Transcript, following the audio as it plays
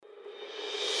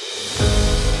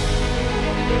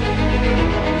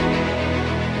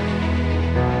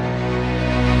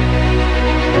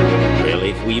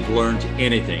we've learned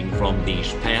anything from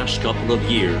these past couple of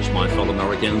years, my fellow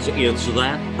Americans, it's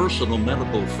that personal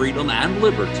medical freedom and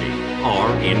liberty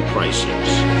are in crisis.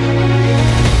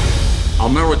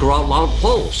 America Out Loud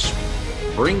Pulse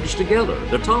brings together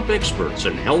the top experts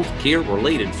in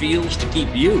healthcare-related fields to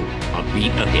keep you a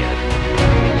beat ahead.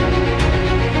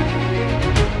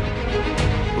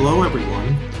 Hello,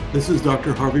 everyone. This is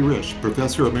Dr. Harvey Risch,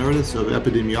 Professor Emeritus of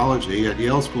Epidemiology at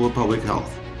Yale School of Public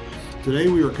Health. Today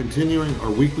we are continuing our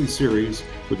weekly series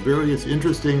with various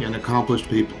interesting and accomplished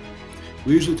people.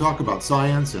 We usually talk about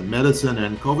science and medicine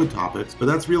and COVID topics, but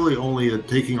that's really only a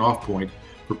taking off point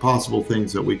for possible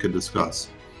things that we could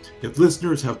discuss. If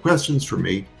listeners have questions for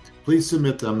me, please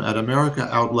submit them at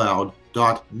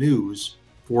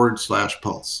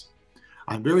americaoutloud.news/pulse.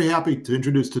 I'm very happy to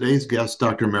introduce today's guest,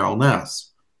 Dr. Meryl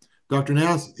Nass. Dr.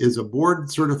 Nass is a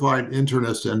board-certified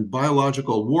internist and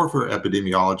biological warfare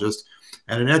epidemiologist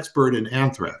and an expert in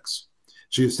anthrax.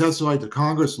 She has testified to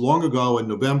Congress long ago in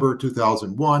November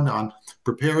 2001 on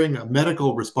preparing a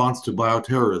medical response to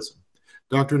bioterrorism.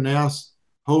 Dr. Nass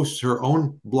hosts her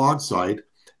own blog site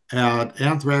at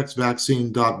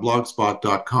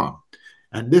anthraxvaccine.blogspot.com.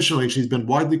 Additionally, she's been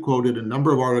widely quoted in a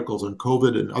number of articles on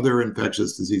COVID and other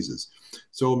infectious diseases.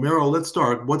 So, Meryl, let's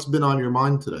start. What's been on your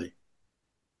mind today?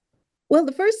 Well,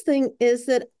 the first thing is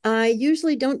that I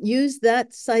usually don't use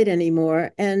that site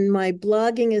anymore, and my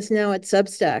blogging is now at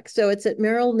Substack. So it's at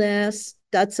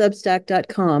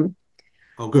merylnass.substack.com.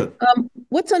 Oh, good.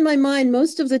 What's on my mind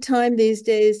most of the time these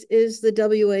days is the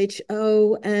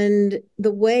WHO and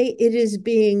the way it is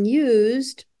being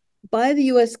used by the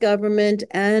U.S. government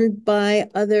and by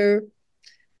other,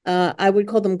 I would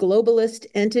call them globalist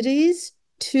entities,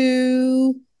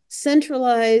 to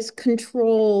centralize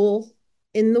control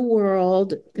in the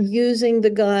world using the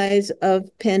guise of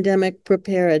pandemic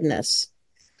preparedness.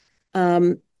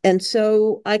 And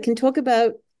so I can talk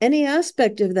about any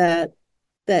aspect of that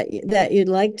you'd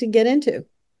like to get into.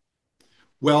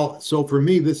 Well, so for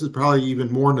me, this is probably even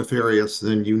more nefarious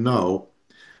than you know,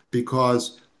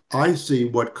 because I see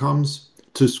what comes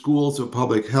to schools of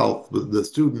public health, the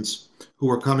students who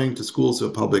are coming to schools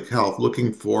of public health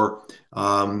looking for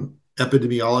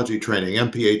epidemiology training,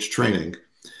 MPH training.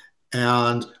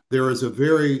 And there is a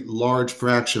very large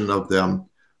fraction of them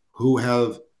who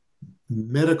have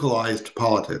medicalized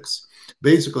politics,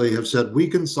 basically have said we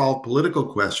can solve political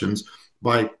questions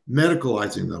by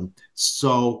medicalizing them.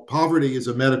 So poverty is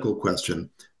a medical question.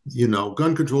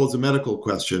 Gun control is a medical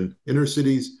question. Inner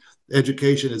cities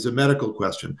education is a medical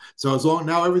question. So as long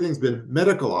now everything's been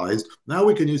medicalized, now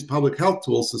we can use public health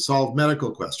tools to solve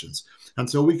medical questions. And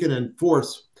so we can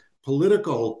enforce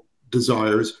political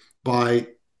desires by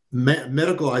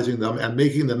medicalizing them and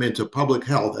making them into public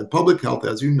health. And public health,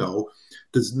 as you know,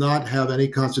 does not have any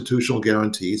constitutional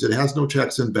guarantees. It has no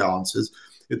checks and balances.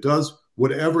 It does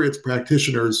whatever its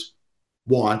practitioners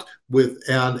want with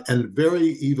and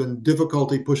very even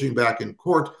difficulty pushing back in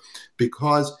court,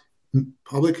 because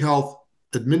public health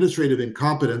administrative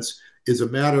incompetence is a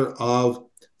matter of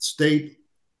state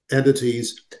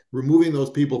entities removing those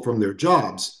people from their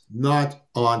jobs, not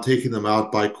on taking them out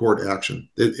by court action.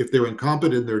 If they're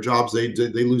incompetent in their jobs, they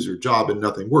lose their job and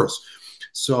nothing worse.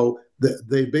 So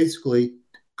they basically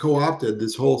co-opted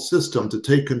this whole system to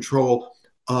take control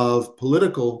of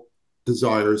political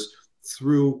desires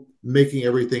through making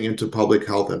everything into public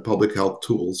health and public health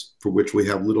tools for which we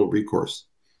have little recourse.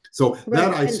 So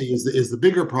that I see is the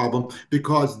bigger problem,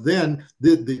 because then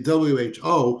the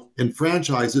WHO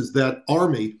enfranchises that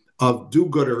army of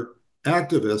do-gooder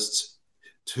activists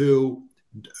to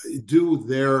do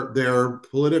their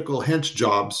political hench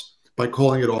jobs by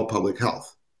calling it all public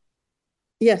health.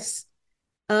 Yes.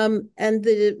 And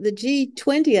the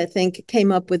G20, I think,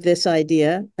 came up with this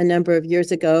idea a number of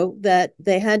years ago that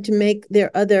they had to make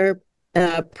their other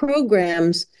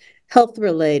programs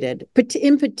health-related,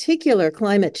 in particular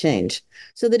climate change.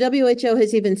 So the WHO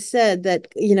has even said that,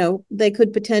 they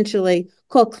could potentially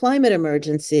call climate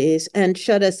emergencies and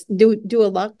shut us, do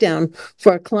a lockdown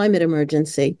for a climate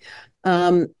emergency.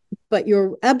 But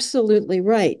you're absolutely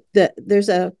right that there's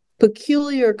a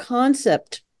peculiar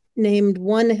concept named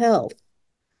One Health,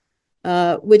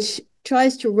 which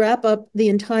tries to wrap up the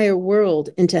entire world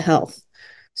into health.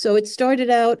 So it started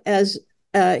out as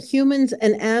humans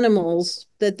and animals,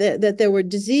 that there were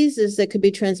diseases that could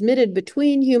be transmitted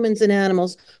between humans and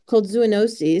animals called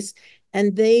zoonoses,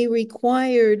 and they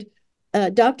required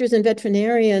doctors and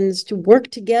veterinarians to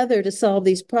work together to solve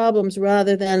these problems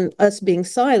rather than us being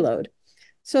siloed.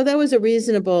 So that was a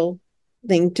reasonable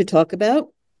thing to talk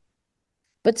about.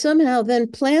 But somehow then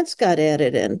plants got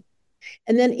added in.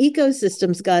 And then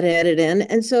ecosystems got added in.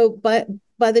 And so by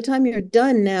the time you're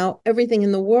done now, everything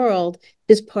in the world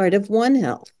is part of One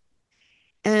Health.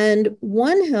 And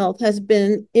One Health has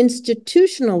been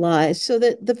institutionalized so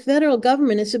that the federal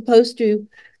government is supposed to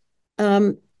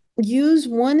use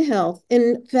One Health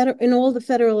in all the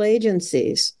federal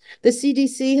agencies. The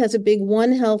CDC has a big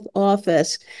One Health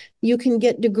office. You can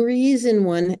get degrees in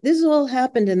one. This has all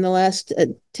happened in the last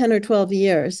 10 or 12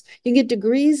 years. You can get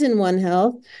degrees in One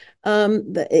Health.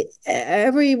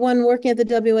 Everyone working at the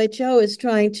WHO is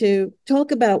trying to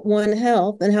talk about One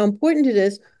Health and how important it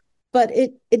is, but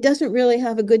it doesn't really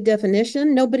have a good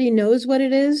definition. Nobody knows what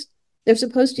it is. They're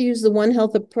supposed to use the One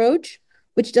Health approach,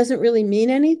 which doesn't really mean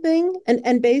anything.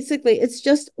 And basically it's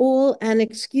just all an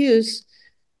excuse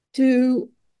to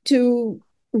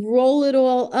roll it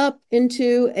all up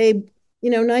into a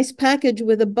nice package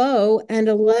with a bow and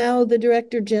allow the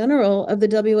director general of the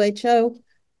WHO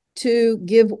to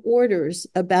give orders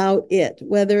about it,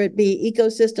 whether it be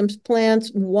ecosystems,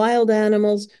 plants, wild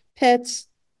animals, pets,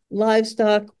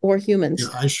 livestock, or humans.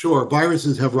 Yeah, sure.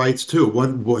 Viruses have rights too. I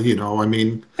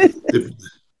mean,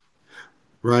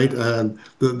 right? And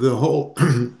the whole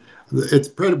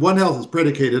One Health is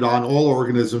predicated on all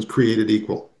organisms created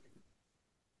equal.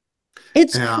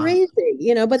 It's And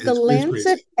crazy, but the it's crazy.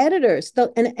 Lancet editors,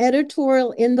 an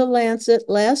editorial in the Lancet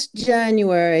last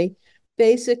January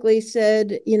basically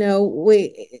said, I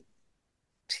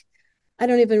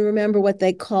don't even remember what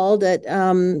they called it,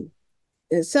 some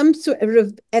sort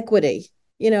of equity,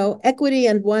 equity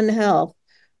and One Health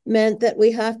meant that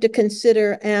we have to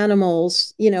consider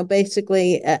animals,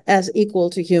 basically as equal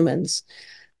to humans.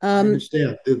 I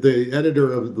understand. The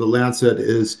editor of the Lancet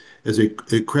is a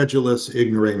credulous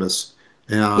ignoramus,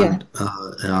 Yeah.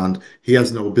 and he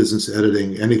has no business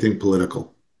editing anything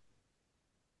political.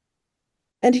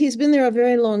 And he's been there a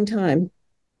very long time.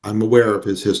 I'm aware of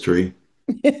his history.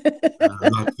 I'm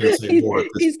not going to say more at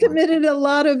this He's point. committed a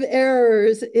lot of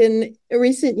errors in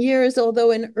recent years,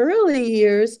 although in early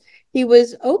years he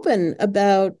was open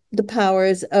about the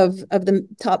powers of the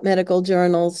top medical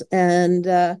journals and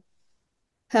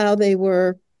how they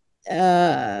were,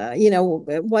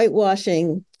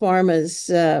 whitewashing pharma's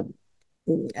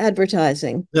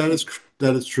advertising. That is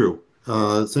true.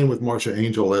 Same with Marcia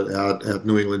Angel at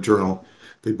New England Journal.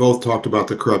 They both talked about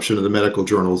the corruption of the medical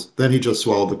journals. Then he just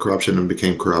swallowed the corruption and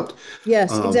became corrupt.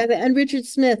 Yes, Um, exactly. And Richard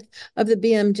Smith of the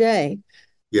BMJ. And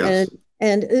yes,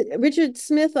 Richard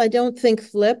Smith, I don't think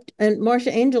flipped, and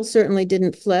Marcia Angel certainly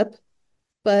didn't flip,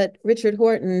 but Richard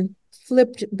Horton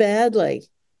flipped badly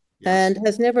yes. and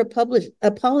has never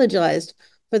apologized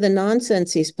for the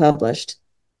nonsense he's published.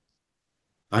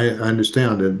 I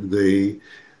understand. And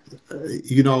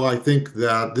I think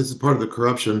that this is part of the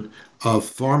corruption of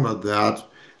pharma, that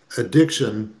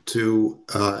addiction to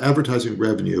advertising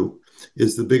revenue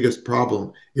is the biggest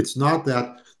problem. It's not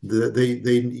that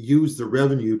they use the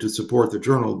revenue to support the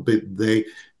journal, but they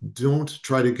don't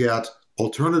try to get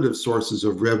alternative sources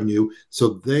of revenue, so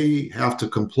they have to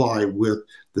comply with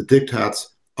the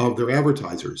diktats of their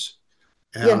advertisers.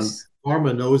 And Yes,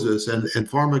 pharma knows this, and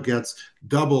pharma gets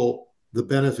double the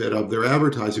benefit of their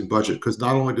advertising budget, because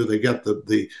not only do they get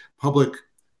the public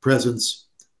presence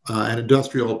and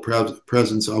industrial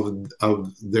presence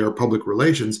of their public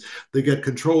relations, they get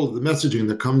control of the messaging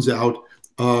that comes out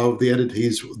of the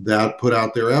entities that put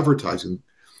out their advertising.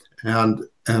 And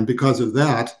because of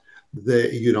that,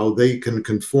 they can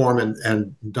conform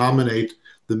and dominate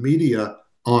the media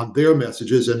on their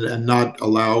messages, and not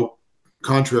allow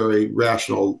contrary,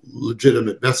 rational,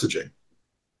 legitimate messaging.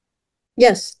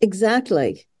 yes,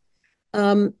 exactly.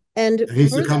 And And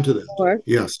he's succumbed to that. furthermore,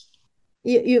 Yes.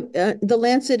 the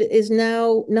Lancet is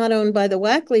now not owned by the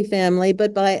Wackley family,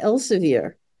 but by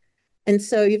Elsevier. And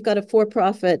so you've got a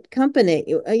for-profit company,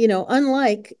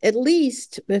 unlike, at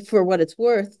least for what it's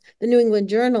worth, the New England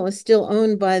Journal is still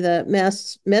owned by the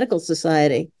Mass Medical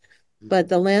Society, but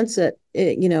the Lancet,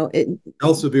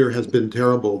 Elsevier has been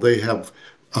terrible. They have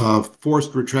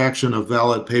forced retraction of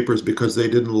valid papers because they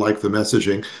didn't like the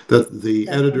messaging that the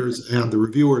editors and the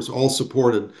reviewers all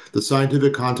supported. The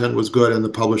scientific content was good, and the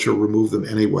publisher removed them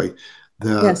anyway.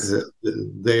 yes,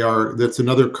 That's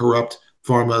another corrupt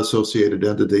pharma associated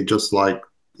entity, just like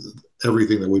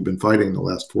everything that we've been fighting in the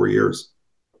last 4 years.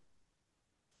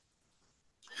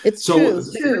 it's So, true.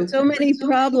 There are so many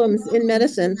problems in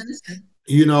medicine.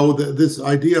 this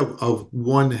idea of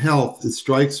One Health, it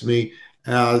strikes me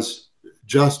as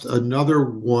just another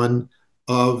one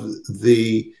of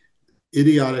the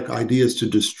idiotic ideas to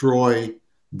destroy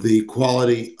the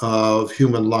quality of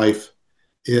human life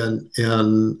in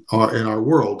our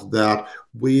world, that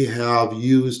we have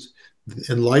used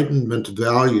Enlightenment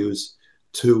values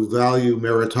to value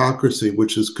meritocracy,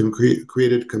 which has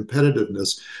created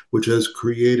competitiveness, which has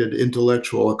created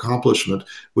intellectual accomplishment,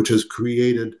 which has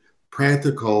created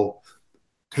practical,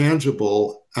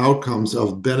 tangible outcomes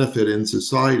of benefit in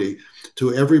society,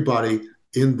 to everybody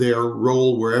in their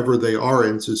role wherever they are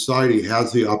in society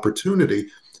has the opportunity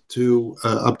to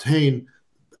obtain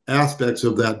aspects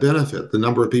of that benefit. The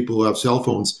number of people who have cell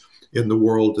phones in the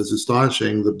world is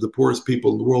astonishing. The poorest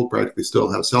people in the world practically still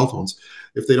have cell phones.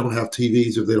 If they don't have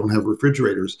TVs, if they don't have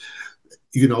refrigerators,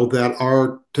 that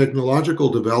our technological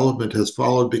development has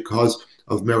followed because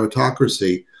of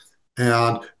meritocracy,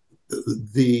 and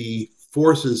the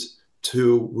forces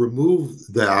to remove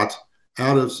that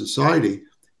out of society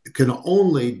can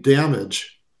only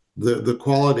damage the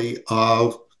quality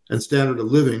of and standard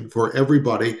of living for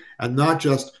everybody, and not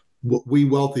just we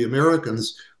wealthy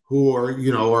Americans who are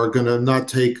going to not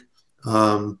take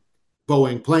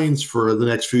Boeing planes for the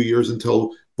next few years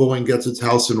until Boeing gets its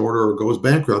house in order or goes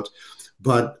bankrupt,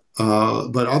 but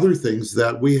other things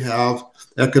that we have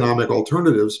economic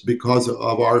alternatives because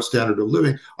of our standard of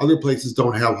living. Other places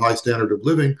don't have high standard of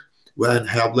living and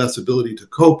have less ability to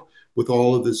cope with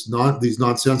all of these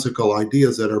nonsensical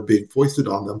ideas that are being foisted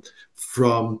on them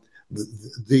from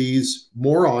these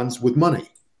morons with money.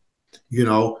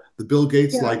 The Bill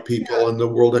Gates-like people in the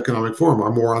World Economic Forum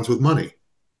are morons with money.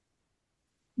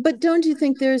 But don't you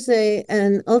think there's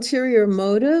an ulterior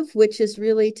motive, which is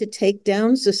really to take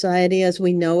down society as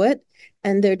we know it,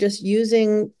 and they're just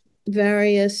using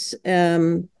various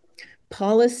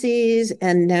policies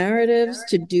and narratives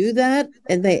to do that?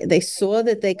 And they saw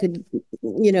that they could,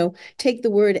 take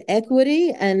the word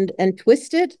equity and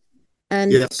twist it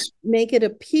and Yes. make it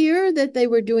appear that they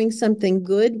were doing something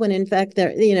good when in fact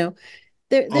there's no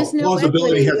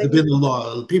plausibility equity. has been the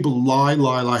law. People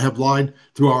lie, have lied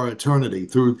through our eternity,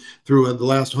 through the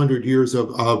last 100 years of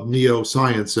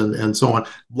neoscience and so on.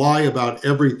 Lie about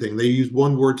everything. They use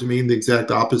one word to mean the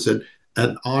exact opposite,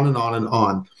 and on and on and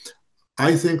on.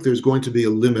 I think there's going to be a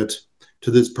limit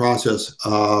to this process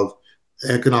of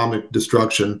economic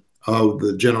destruction of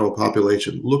the general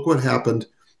population. Look what happened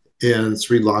in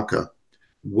Sri Lanka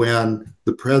when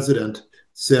the president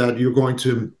said you're going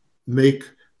to make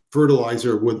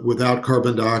fertilizer without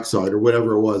carbon dioxide or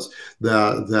whatever it was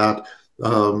that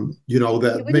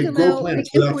make grow plants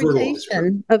without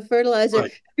fertilizer. Of fertilizer.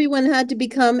 Right. Everyone had to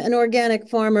become an organic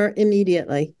farmer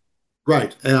immediately.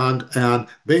 Right, and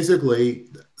basically,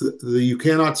 you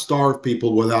cannot starve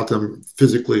people without them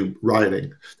physically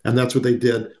rioting, and that's what they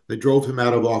did. They drove him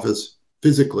out of office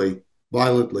physically,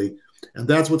 violently, and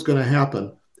that's what's going to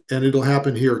happen, and it'll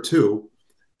happen here too.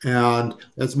 And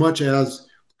as much as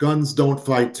guns don't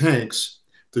fight tanks,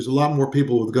 there's a lot more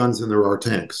people with guns than there are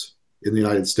tanks in the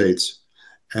United States.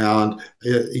 And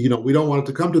we don't want it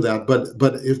to come to that.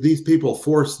 But if these people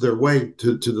force their way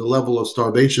to the level of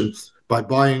starvation by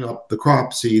buying up the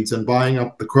crop seeds and buying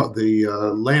up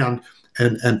the land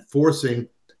and forcing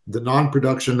the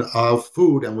non-production of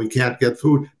food, and we can't get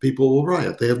food, people will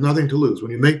riot. They have nothing to lose.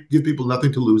 When you give people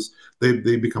nothing to lose,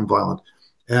 they become violent.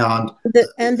 And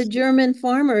the German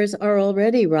farmers are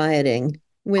already rioting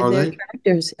with their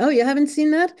tractors. Oh, you haven't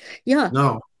seen that? Yeah.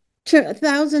 No.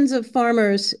 Thousands of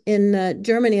farmers in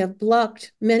Germany have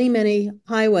blocked many, many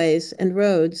highways and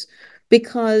roads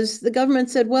because the government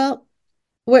said, well,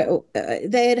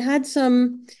 they had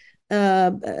some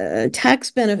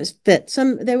tax benefit.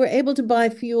 They were able to buy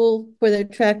fuel for their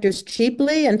tractors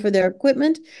cheaply and for their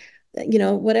equipment,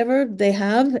 whatever they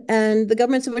have. And the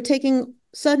government said, we're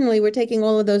taking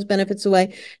all of those benefits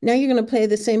away. Now you're going to pay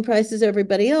the same price as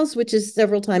everybody else, which is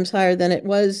several times higher than it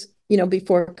was,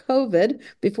 before COVID,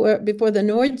 before the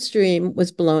Nord Stream was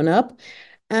blown up.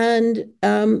 And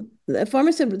the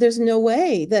farmer said, there's no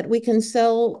way that we can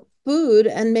sell food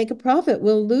and make a profit.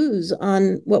 We'll lose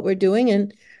on what we're doing.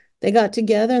 And they got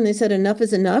together and they said, enough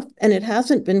is enough. And it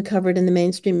hasn't been covered in the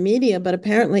mainstream media, but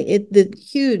apparently the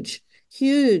huge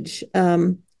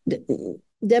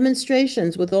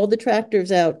demonstrations with all the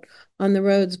tractors out on the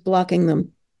roads blocking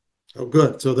them. Oh,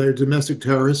 good. So they're domestic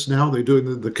terrorists now. They're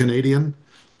doing the Canadian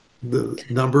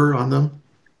number on them.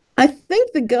 I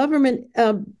think the government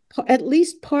at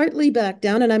least partly backed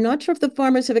down, and I'm not sure if the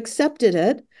farmers have accepted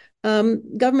it.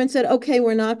 Government said, okay,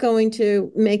 we're not going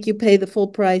to make you pay the full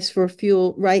price for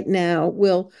fuel right now.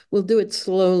 We'll do it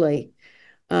slowly.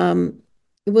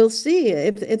 We'll see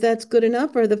if that's good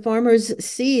enough, or the farmers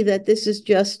see that this is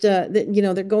just that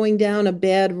they're going down a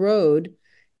bad road,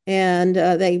 and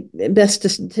they best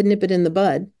to nip it in the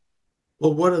bud.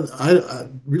 Well, I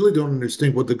really don't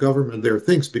understand what the government there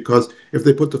thinks, because if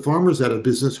they put the farmers out of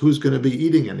business, who's going to be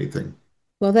eating anything?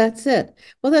 Well, that's it.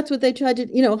 Well, that's what they tried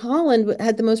to, Holland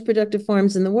had the most productive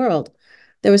farms in the world.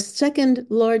 They were second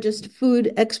largest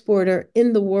food exporter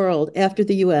in the world after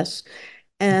the US.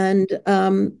 And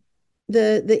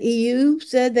the EU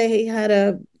said they had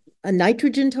a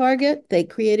nitrogen target. They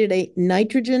created a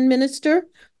nitrogen minister.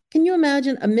 Can you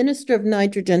imagine a minister of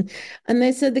nitrogen? And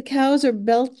they said the cows are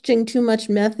belching too much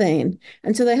methane.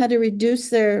 And so they had to reduce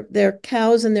their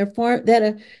cows and their farm. They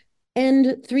had to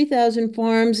end 3,000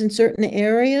 farms in certain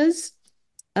areas.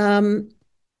 And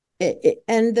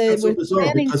they That's so were bizarre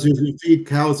planning. because if you feed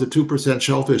cows a 2%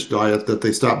 shellfish diet, that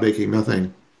they stop making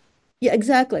methane. Yeah,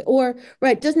 exactly. Or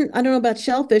right, doesn't I don't know about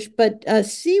shellfish, but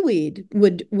seaweed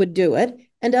would do it,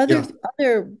 and Yeah.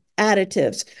 other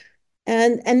additives.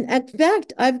 And in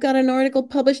fact, I've got an article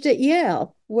published at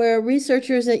Yale where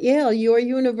researchers at Yale, your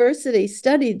university,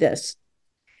 studied this.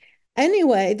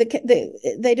 Anyway,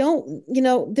 they don't,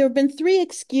 there have been three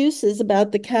excuses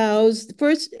about the cows.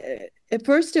 First, at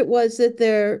first it was that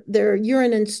their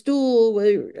urine and stool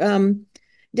were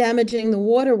damaging the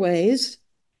waterways.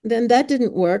 Then that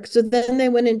didn't work. So then they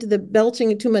went into the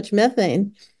belching of too much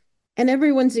methane. And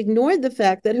everyone's ignored the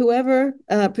fact that whoever,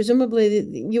 presumably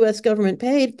the US government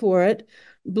paid for it,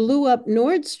 blew up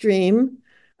Nord Stream,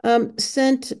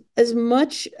 sent as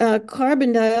much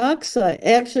carbon dioxide,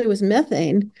 actually it was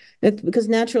methane, because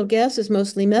natural gas is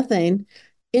mostly methane,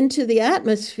 into the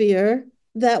atmosphere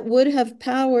that would have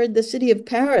powered the city of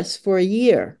Paris for a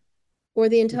year, or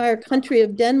the entire country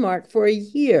of Denmark for a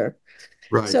year.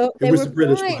 Right. So It they was were the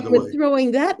British, by fine the with way.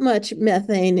 throwing that much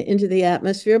methane into the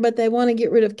atmosphere, but they want to get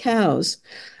rid of cows.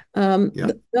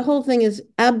 Yeah. The whole thing is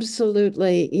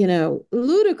absolutely,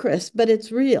 ludicrous, but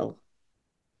it's real.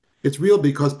 It's real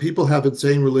because people have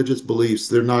insane religious beliefs.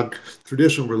 They're not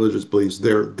traditional religious beliefs.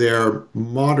 They're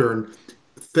modern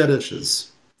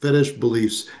fetishes, fetish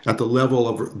beliefs at the level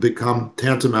of become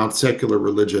tantamount secular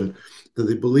religion, that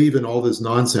they believe in all this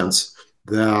nonsense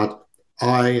that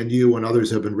I and you and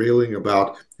others have been railing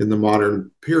about in the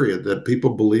modern period, that people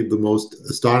believe the most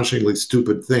astonishingly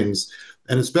stupid things,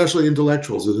 and especially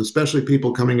intellectuals, and especially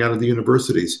people coming out of the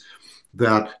universities,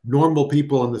 that normal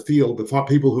people in the field, the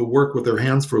people who work with their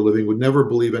hands for a living, would never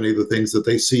believe any of the things that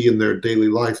they see in their daily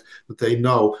life, that they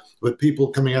know. But people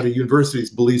coming out of universities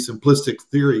believe simplistic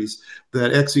theories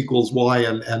that X equals Y,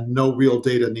 and no real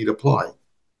data need apply.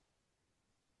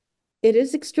 It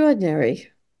is extraordinary.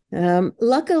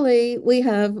 Luckily, we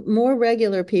have more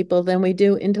regular people than we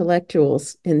do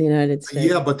intellectuals in the United States.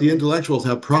 Yeah, but the intellectuals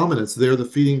have prominence. They're the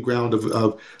feeding ground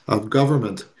of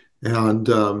government.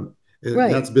 And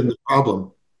Right. that's been the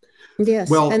problem. Yes.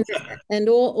 Well, And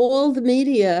all the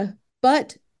media,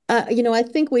 but I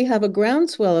think we have a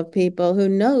groundswell of people who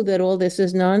know that all this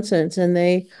is nonsense, and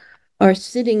they are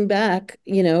sitting back,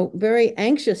 very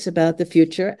anxious about the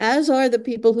future, as are the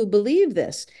people who believe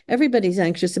this. Everybody's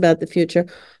anxious about the future,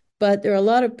 but there are a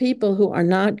lot of people who are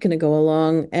not going to go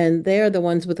along, and they're the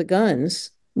ones with the guns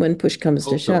when push comes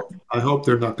to hope shove. so. I hope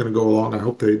they're not going to go along. I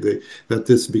hope that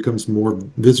this becomes more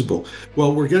visible.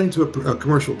 Well, we're getting to a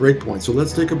commercial break point, so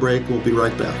let's take a break. We'll be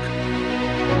right back.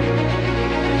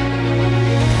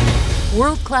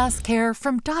 World-class care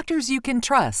from doctors you can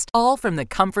trust, all from the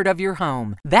comfort of your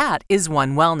home. That is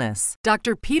One Wellness.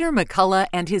 Dr. Peter McCullough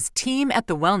and his team at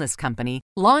The Wellness Company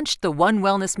launched the One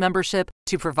Wellness membership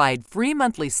to provide free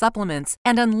monthly supplements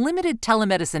and unlimited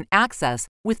telemedicine access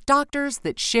with doctors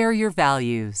that share your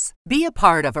values. Be a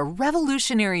part of a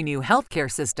revolutionary new healthcare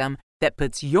system that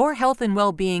puts your health and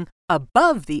well-being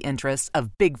above the interests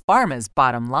of Big Pharma's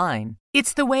bottom line.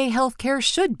 It's the way healthcare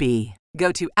should be.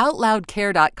 Go to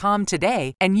OutLoudCare.com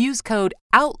today and use code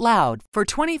OUTLOUD for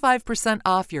 25%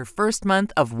 off your first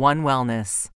month of One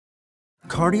Wellness.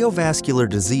 Cardiovascular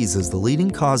disease is the leading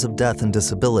cause of death and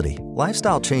disability.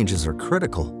 Lifestyle changes are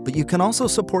critical, but you can also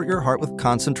support your heart with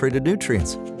concentrated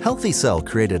nutrients. Healthy Cell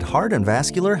created Heart and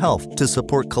Vascular Health to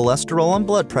support cholesterol and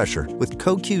blood pressure with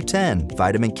CoQ10,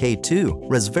 vitamin K2,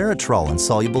 resveratrol, and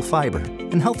soluble fiber.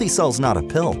 And Healthy Cell's not a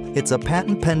pill, it's a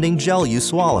patent-pending gel you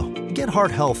swallow. Get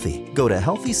heart healthy. Go to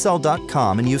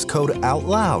HealthyCell.com and use code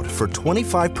OUTLOUD for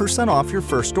 25% off your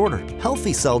first order.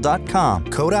 HealthyCell.com,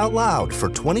 code OUTLOUD for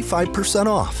 25%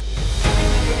 off.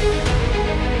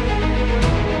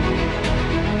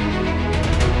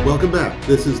 Welcome back.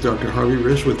 This is Dr. Harvey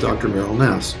Risch with Dr. Meryl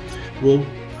Nass. Well,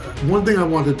 one thing I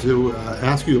wanted to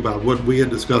ask you about, what we had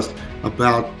discussed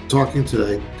about talking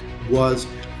today, was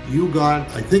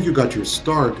I think you got your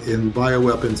start in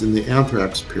bioweapons in the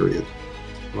anthrax period.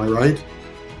 Am I right?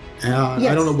 And Yes.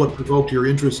 I don't know what provoked your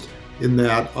interest in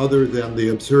that, other than the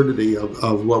absurdity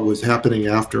of what was happening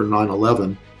after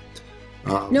 9/11.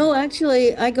 No,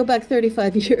 actually, I go back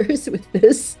 35 years with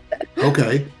this.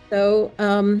 Okay. So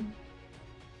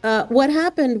what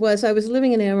happened was I was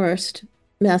living in Amherst,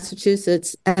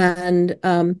 Massachusetts, and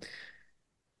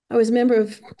I was a member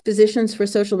of Physicians for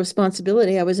Social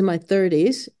Responsibility. I was in my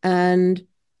 30s, and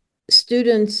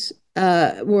students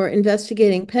were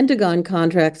investigating Pentagon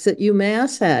contracts that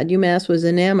UMass had. UMass was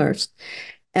in Amherst,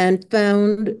 and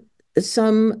found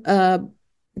some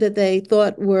that they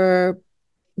thought were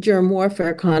germ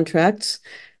warfare contracts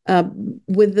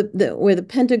with where the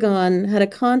Pentagon had a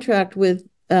contract with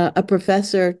a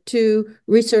professor to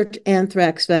research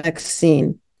anthrax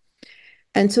vaccine.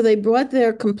 And so they brought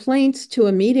their complaints to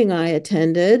a meeting I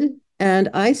attended, and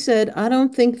I said, I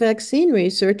don't think vaccine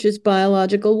research is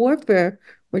biological warfare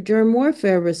or germ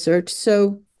warfare research.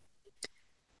 So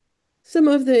some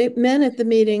of the men at the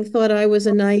meeting thought I was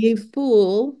a naive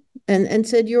fool and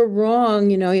said, you're wrong,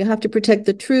 you have to protect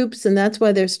the troops, and that's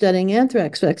why they're studying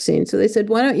anthrax vaccine. So they said,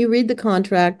 why don't you read the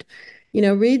contract,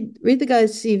 read the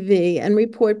guy's CV and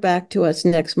report back to us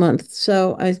next month.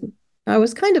 So I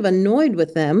was kind of annoyed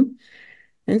with them.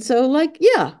 And so,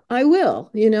 yeah, I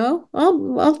will,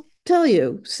 I'll tell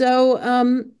you. So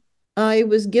I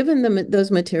was given them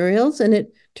those materials, and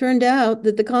it turned out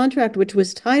that the contract, which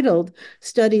was titled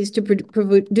Studies to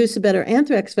Produce a Better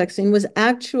Anthrax Vaccine, was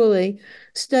actually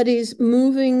studies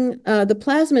moving the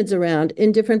plasmids around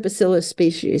in different bacillus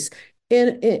species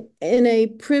in a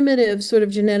primitive sort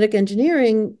of genetic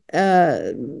engineering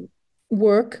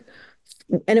work.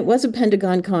 And it was a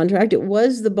Pentagon contract. It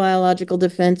was the Biological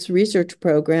Defense Research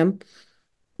Program,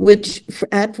 which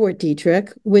at Fort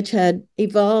Detrick, which had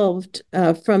evolved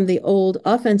from the old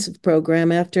offensive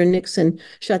program after Nixon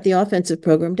shut the offensive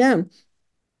program down.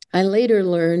 I later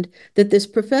learned that this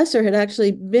professor had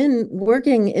actually been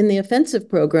working in the offensive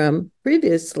program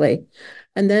previously,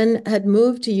 and then had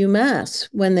moved to UMass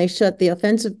when they shut the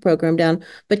offensive program down,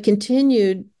 but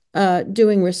continued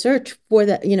doing research for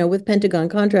that, with Pentagon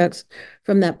contracts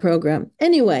from that program.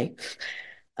 Anyway,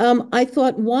 I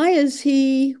thought, why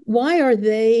are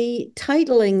they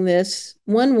titling this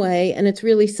one way and it's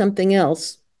really something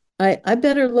else? I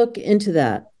better look into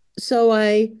that. So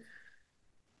I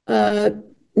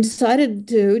decided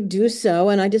to do so,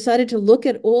 and I decided to look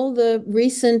at all the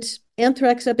recent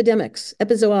anthrax epidemics,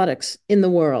 epizootics in the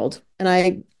world. And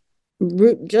I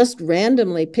just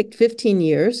randomly picked 15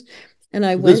 years, and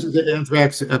I went. This is the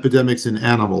anthrax epidemics in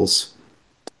animals.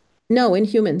 No, in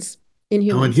humans. In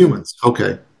humans. Oh, in humans.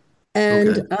 Okay.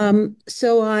 And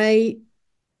so I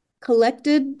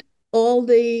collected all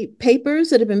the papers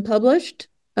that have been published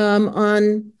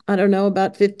on, I don't know,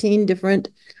 about 15 different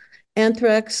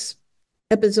anthrax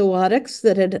epizootics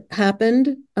that had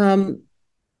happened,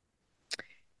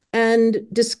 and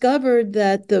discovered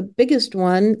that the biggest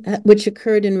one, which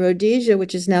occurred in Rhodesia,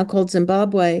 which is now called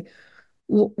Zimbabwe,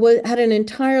 had an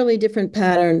entirely different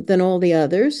pattern than all the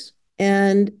others.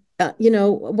 And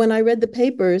when I read the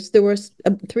papers, there were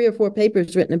 3 or 4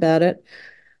 papers written about it.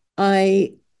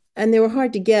 And they were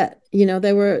hard to get.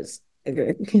 They were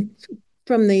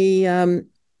from the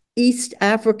East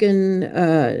African,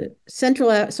 the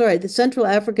Central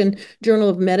African Journal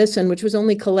of Medicine, which was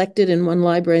only collected in one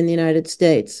library in the United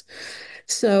States.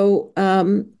 So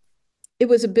it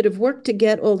was a bit of work to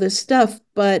get all this stuff,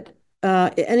 but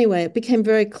anyway, it became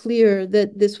very clear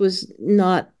that this was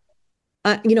not,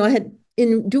 I had,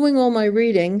 in doing all my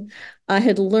reading, I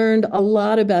had learned a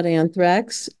lot about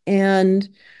anthrax, and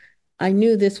I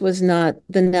knew this was not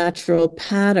the natural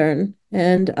pattern.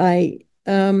 And I,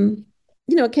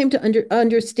 came to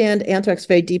understand anthrax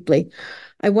very deeply.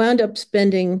 I wound up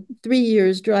spending 3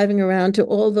 years driving around to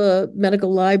all the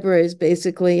medical libraries,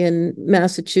 basically in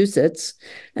Massachusetts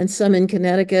and some in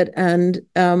Connecticut, and,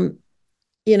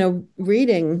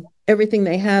 reading everything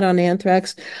they had on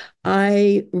anthrax.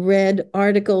 I read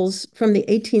articles from the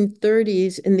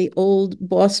 1830s in the old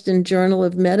Boston Journal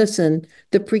of Medicine,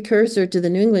 the precursor to the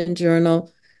New England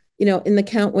Journal, in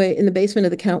the basement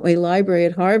of the Countway Library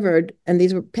at Harvard, and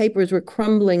these papers were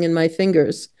crumbling in my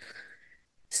fingers.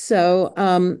 So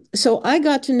I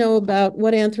got to know about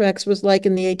what anthrax was like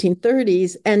in the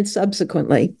 1830s and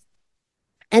subsequently.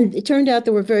 And it turned out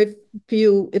there were very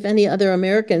few, if any, other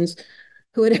Americans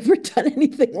who had ever done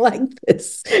anything like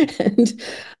this. And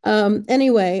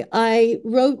anyway, I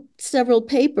wrote several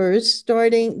papers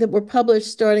that were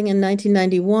published starting in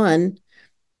 1991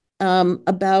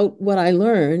 about what I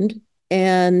learned.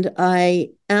 And I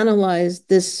analyzed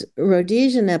this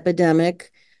Rhodesian epidemic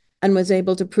and was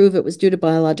able to prove it was due to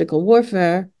biological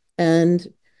warfare. And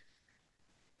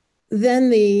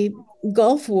then the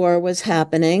Gulf War was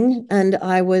happening, and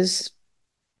I was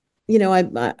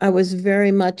I was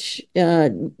very much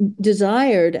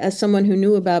desired as someone who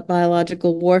knew about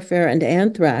biological warfare and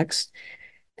anthrax,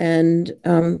 and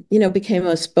became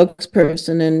a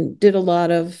spokesperson and did a lot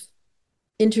of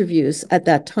interviews at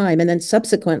that time. And then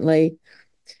subsequently,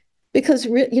 because,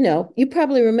 you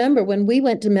probably remember when we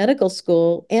went to medical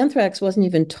school, anthrax wasn't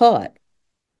even taught.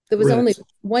 There was only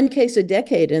one case a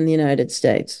decade in the United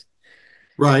States.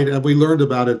 Right, and we learned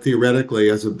about it theoretically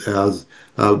as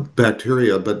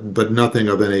bacteria, but nothing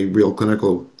of any real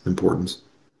clinical importance.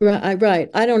 Right.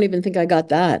 I don't even think I got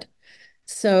that.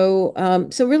 So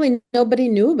really nobody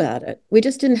knew about it. We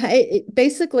just didn't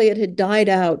basically it had died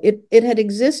out. It had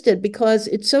existed because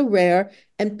it's so rare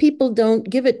and people don't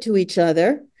give it to each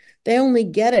other. They only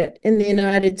get it in the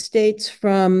United States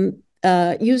from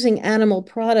using animal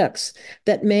products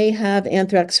that may have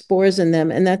anthrax spores in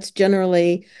them. And that's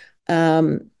generally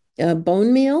bone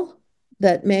meal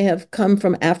that may have come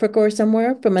from Africa or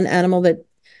somewhere from an animal that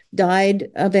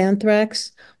died of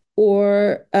anthrax,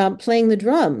 or playing the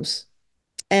drums,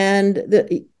 and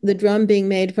the drum being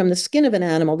made from the skin of an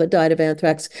animal that died of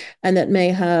anthrax and that may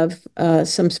have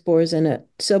some spores in it.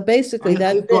 So basically,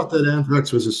 I thought that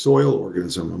anthrax was a soil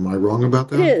organism. Am I wrong about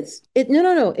that? It is.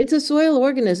 No. It's a soil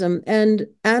organism, and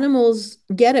animals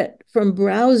get it from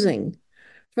browsing,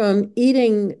 from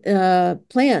eating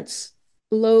plants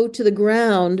low to the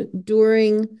ground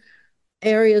during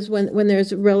areas when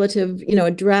there's a relative, a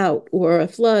drought or a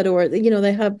flood, or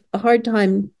they have a hard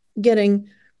time getting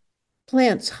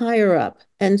plants higher up,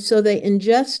 and so they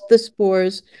ingest the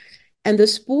spores. And the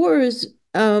spores,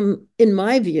 in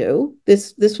my view,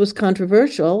 this was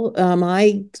controversial.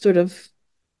 I sort of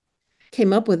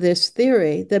came up with this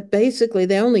theory that basically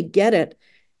they only get it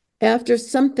after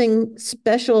something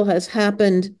special has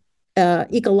happened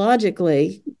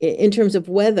ecologically in terms of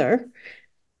weather,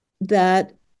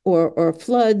 that or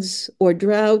floods or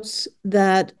droughts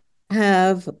that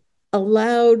have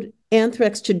allowed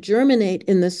anthrax to germinate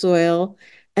in the soil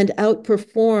and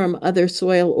outperform other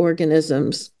soil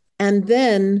organisms, and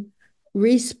then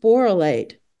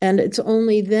resporulate. And it's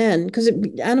only then, because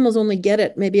animals only get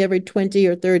it maybe every 20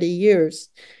 or 30 years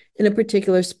in a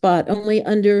particular spot, only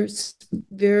under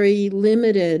very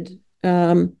limited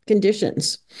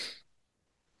conditions.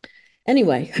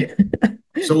 Anyway.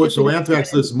 So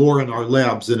anthrax lives more in our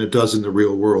labs than it does in the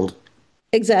real world.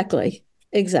 Exactly.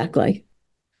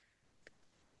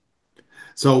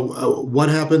 So what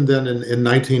happened then in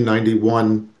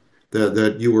 1991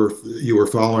 that you were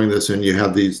following this and you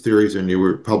had these theories and you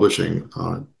were publishing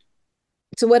on it?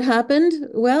 So what happened?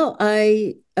 Well,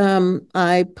 I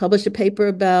published a paper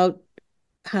about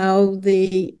how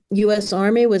the U.S.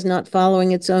 Army was not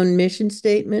following its own mission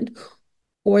statement,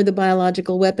 or the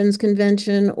Biological Weapons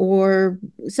Convention, or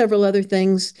several other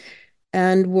things,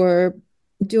 and were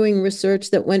doing research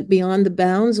that went beyond the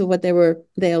bounds of what they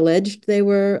alleged they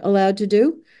were allowed to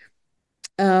do.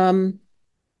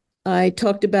 I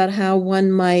talked about how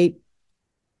one might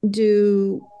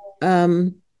do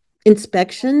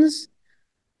inspections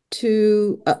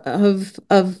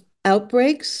of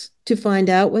outbreaks to find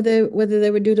out whether they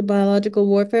were due to biological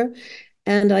warfare.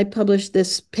 And I published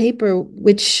this paper,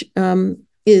 which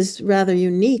is rather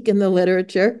unique in the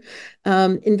literature,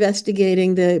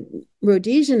 investigating the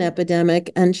Rhodesian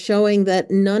epidemic and showing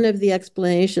that none of the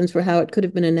explanations for how it could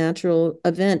have been a natural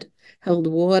event held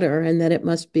water, and that it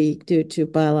must be due to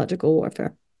biological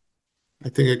warfare. I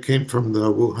think it came from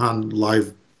the Wuhan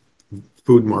live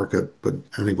food market, but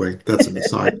anyway, that's an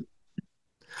aside.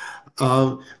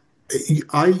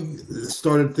 I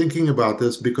started thinking about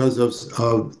this because of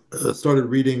started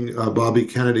reading Bobby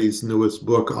Kennedy's newest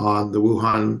book on the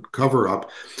Wuhan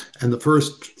cover-up, and the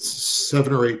first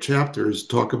 7 or 8 chapters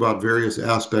talk about various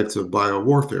aspects of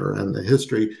biowarfare and the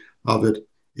history of it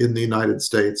in the United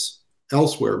States,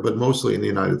 elsewhere, but mostly in the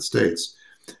United States.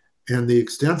 And the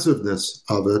extensiveness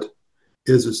of it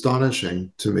is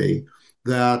astonishing to me.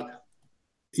 That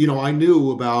I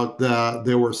knew about that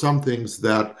there were some things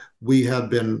that we had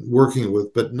been working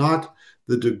with, but not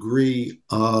the degree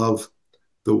of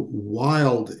the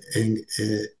wild and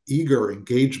eager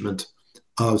engagement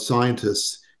of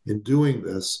scientists in doing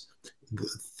this,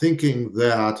 thinking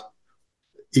that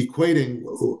equating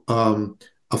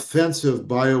offensive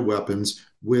bioweapons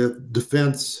with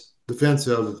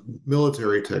defensive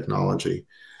military technology,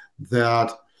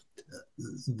 that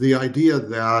the idea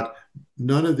that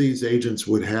none of these agents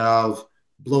would have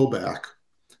blowback,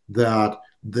 that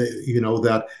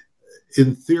that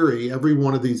in theory every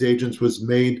one of these agents was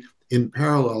made in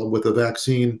parallel with a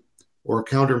vaccine or a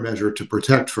countermeasure to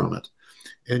protect from it.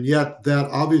 And yet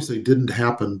that obviously didn't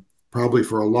happen probably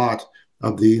for a lot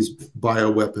of these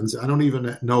bioweapons. I don't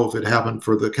even know if it happened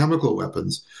for the chemical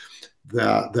weapons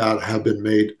that have been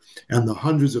made, and the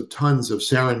hundreds of tons of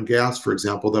sarin gas, for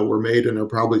example, that were made and are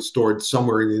probably stored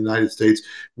somewhere in the United States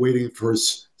waiting for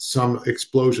some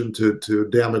explosion to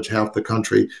damage half the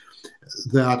country,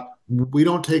 that we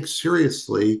don't take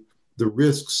seriously the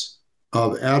risks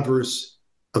of adverse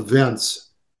events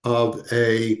of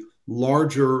a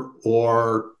larger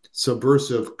or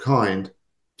subversive kind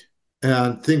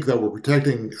and think that we're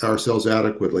protecting ourselves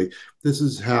adequately. This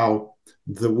is how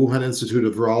the Wuhan Institute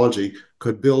of Virology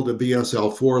could build a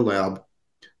BSL-4 lab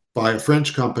by a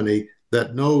French company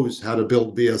that knows how to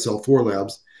build BSL-4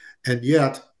 labs, and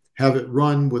yet have it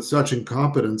run with such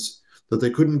incompetence that they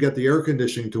couldn't get the air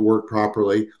conditioning to work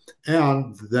properly,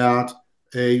 and that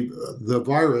the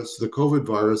virus, the COVID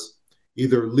virus,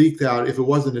 either leaked out. If it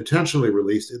wasn't intentionally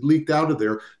released, it leaked out of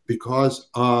there because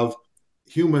of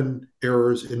human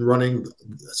errors in running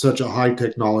such a high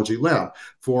technology lab.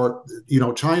 For,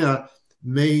 China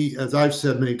may, as I've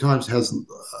said many times, has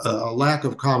a lack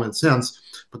of common sense,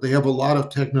 but they have a lot of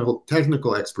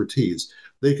technical expertise.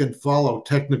 They can follow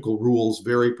technical rules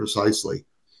very precisely.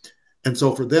 And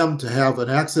so for them to have an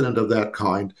accident of that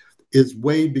kind is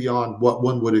way beyond what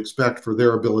one would expect for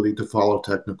their ability to follow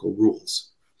technical rules.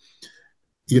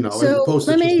 As So opposed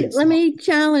to let me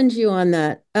challenge you on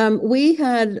that. We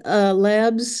had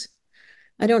labs.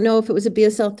 I don't know if it was a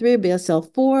BSL-3 or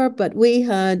BSL-4, but we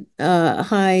had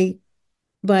high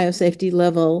biosafety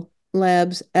level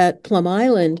labs at Plum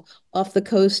Island off the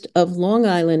coast of Long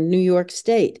Island, New York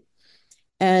State.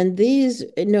 And these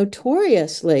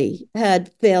notoriously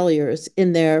had failures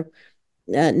in their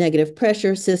negative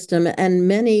pressure system and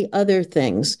many other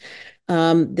things.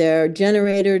 Their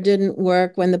generator didn't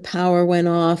work when the power went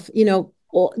off.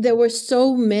 There were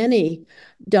so many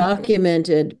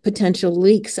documented potential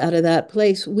leaks out of that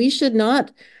place. We should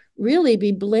not really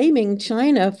be blaming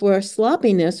China for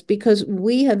sloppiness, because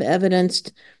we have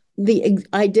evidenced the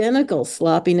identical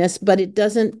sloppiness, but it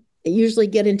doesn't usually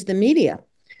get into the media.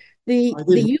 The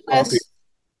U.S.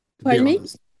 Pardon me?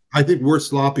 I think we're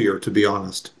sloppier, to be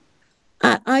honest.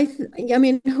 I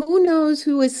mean, who knows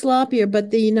who is sloppier?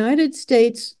 But the United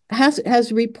States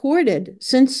has reported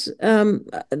since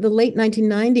the late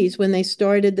 1990s, when they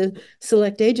started the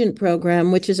Select Agent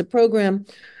Program, which is a program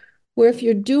where if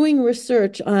you're doing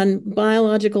research on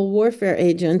biological warfare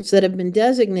agents that have been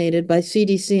designated by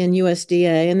CDC and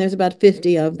USDA, and there's about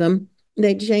 50 of them,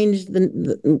 they change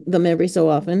them every so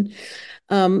often.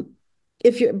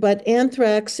 But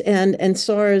anthrax and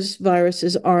SARS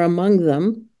viruses are among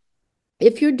them.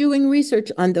 If you're doing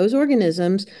research on those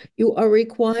organisms, you are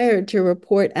required to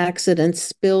report accidents,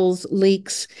 spills,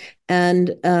 leaks,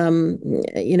 and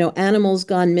animals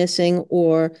gone missing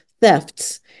or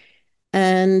thefts.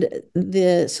 And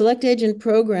the Select Agent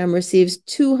Program receives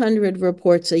 200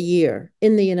 reports a year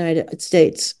in the United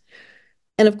States.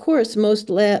 And of course,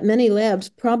 many labs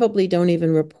probably don't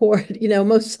even report.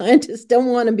 Most scientists don't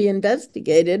want to be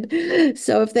investigated.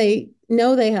 So if they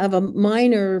know they have a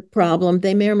minor problem,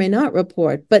 they may or may not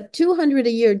report. But 200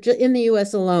 a year in the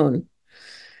US alone.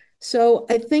 So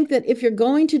I think that if you're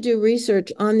going to do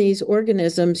research on these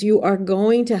organisms, you are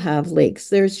going to have leaks.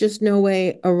 There's just no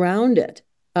way around it.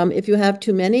 If you have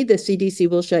too many, the CDC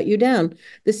will shut you down.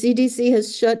 The CDC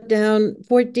has shut down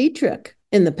Fort Detrick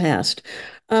in the past.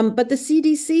 But the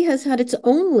CDC has had its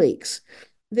own leaks.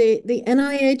 The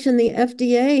NIH and the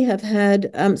FDA have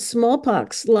had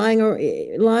smallpox lying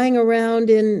around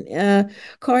in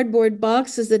cardboard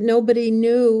boxes that nobody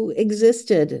knew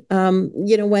existed.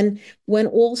 When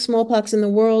all smallpox in the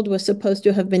world was supposed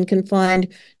to have been confined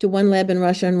to one lab in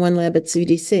Russia and one lab at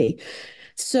CDC.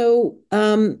 So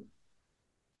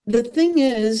the thing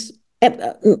is,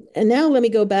 and now let me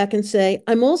go back and say,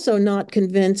 I'm also not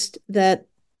convinced that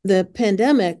the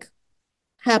pandemic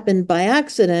happened by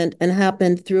accident and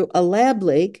happened through a lab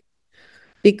leak,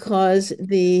 because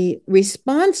the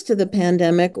response to the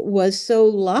pandemic was so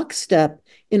lockstep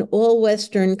in all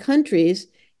Western countries,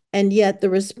 and yet the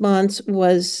response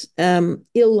was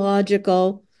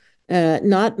illogical,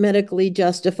 not medically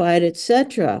justified,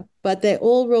 etc. But they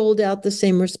all rolled out the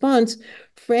same response.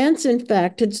 France, in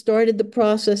fact, had started the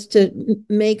process to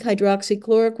make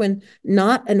hydroxychloroquine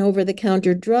not an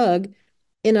over-the-counter drug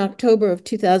in October of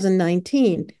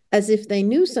 2019, as if they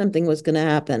knew something was going to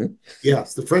happen.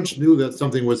 Yes, the French knew that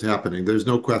something was happening. There's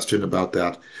no question about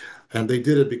that. And they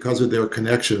did it because of their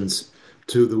connections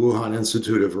to the Wuhan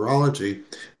Institute of Virology,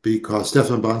 because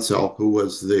Stéphane Bancel, who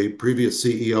was the previous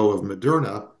CEO of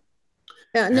Moderna,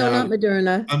 no, not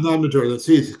Moderna. I'm not Moderna.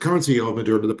 The current CEO of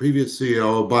Moderna, the previous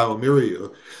CEO of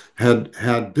Biowarfare,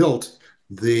 had built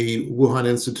the Wuhan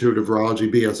Institute of Virology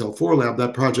BSL-4 lab.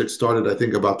 That project started, I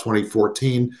think, about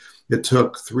 2014. It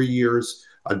took 3 years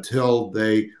until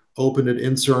they opened it.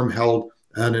 INSERM held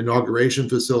an inauguration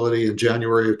facility in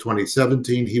January of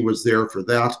 2017. He was there for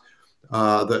that.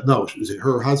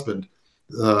 her husband,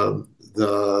 the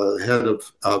head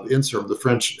of INSERM, the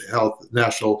French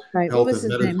National Health and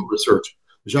Medical Research,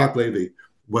 Jacques Lévy,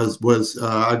 was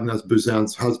Agnès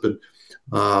Buzyn's husband.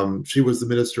 She was the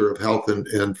Minister of Health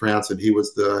in France, and he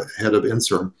was the head of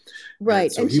INSERM.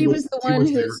 Right, and she was the one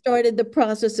who started the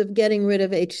process of getting rid of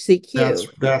HCQ.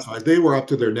 That's right. They were up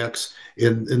to their necks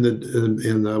in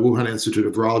the Wuhan Institute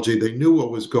of Virology. They knew what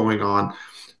was going on.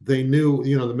 They knew,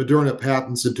 the Moderna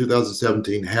patents in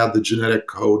 2017 had the genetic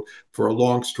code for a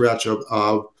long stretch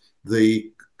of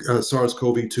the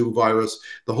SARS-CoV-2 virus.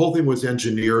 The whole thing was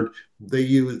engineered. They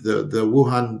used the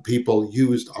Wuhan people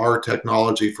used our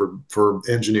technology for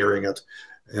engineering it.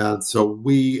 And so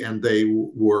we and they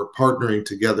were partnering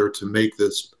together to make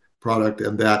this product,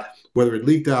 and that whether it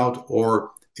leaked out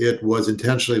or it was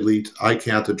intentionally leaked, I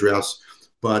can't address,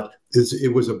 but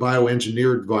it was a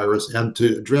bioengineered virus. And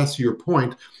to address your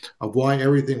point of why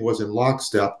everything was in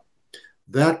lockstep,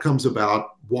 that comes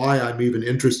about why I'm even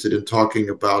interested in talking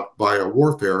about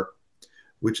biowarfare,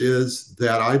 which is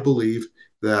that I believe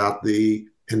that the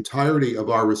entirety of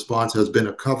our response has been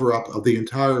a cover-up of the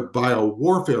entire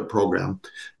biowarfare program,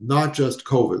 not just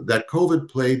COVID. That COVID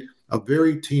played a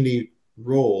very teeny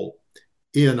role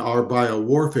in our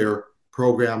biowarfare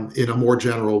program in a more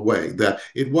general way, that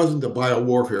it wasn't a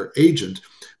biowarfare agent,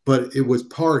 but it was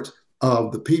part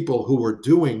of the people who were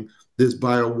doing this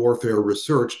biowarfare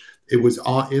research. It was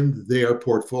in their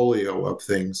portfolio of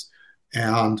things.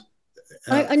 And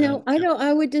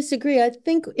I would disagree. I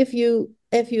think if you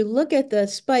look at the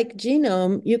spike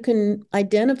genome, you can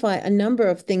identify a number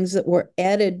of things that were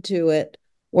added to it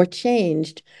or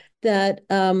changed that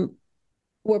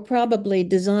were probably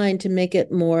designed to make it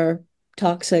more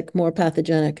toxic, more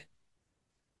pathogenic.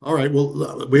 All right.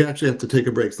 Well, we actually have to take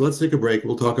a break. So let's take a break.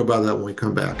 We'll talk about that when we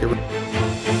come back.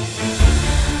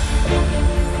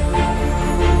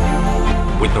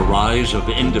 With the rise of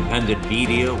independent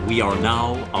media, we are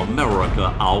now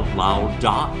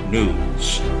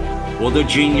AmericaOutloud.news. Well, the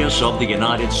genius of the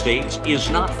United States is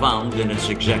not found in its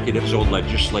executives or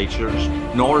legislatures,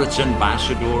 nor its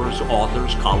ambassadors,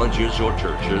 authors, colleges, or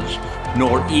churches,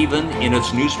 nor even in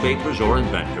its newspapers or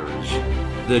inventors.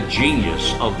 The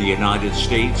genius of the United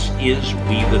States is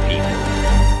we the people.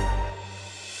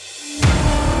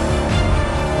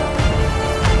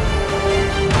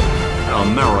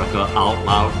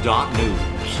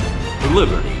 AmericaOutloud.news.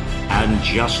 Liberty and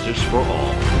justice for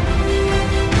all.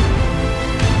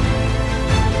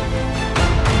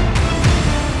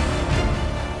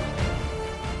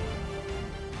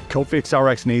 Cofix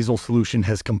RX nasal solution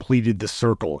has completed the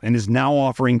circle and is now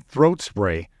offering throat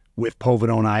spray with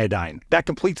povidone iodine. That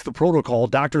completes the protocol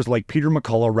doctors like Peter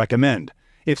McCullough recommend.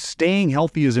 If staying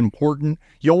healthy is important,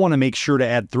 you'll want to make sure to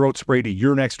add throat spray to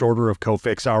your next order of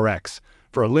Cofix RX.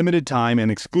 For a limited time and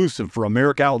exclusive for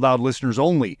America Out Loud listeners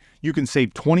only, you can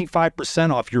save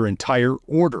 25% off your entire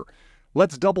order.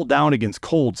 Let's double down against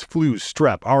colds, flus,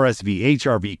 strep, RSV,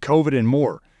 HRV, COVID, and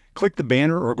more. Click the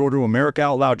banner or go to America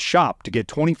Out Loud shop to get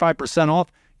 25% off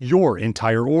your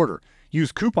entire order.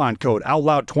 Use coupon code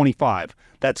OUTLOUD25.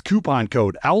 That's coupon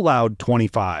code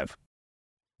OUTLOUD25.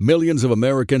 Millions of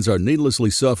Americans are needlessly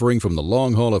suffering from the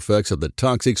long-haul effects of the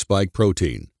toxic spike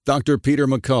protein. Dr. Peter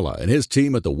McCullough and his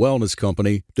team at the Wellness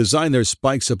Company designed their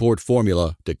spike support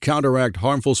formula to counteract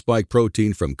harmful spike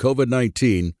protein from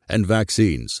COVID-19 and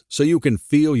vaccines so you can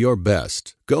feel your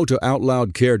best. Go to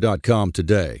OutLoudCare.com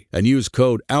today and use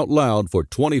code OUTLOUD for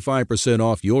 25%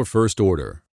 off your first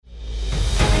order.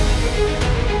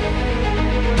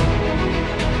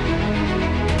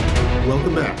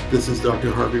 Welcome back. This is Dr.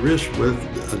 Harvey Risch with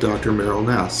Dr. Meryl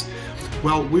Nass.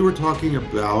 Well, we were talking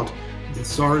about the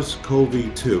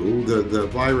SARS-CoV-2, the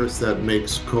virus that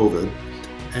makes COVID,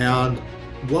 and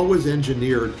what was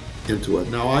engineered into it.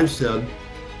 Now, I've said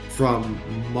from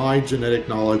my genetic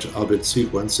knowledge of its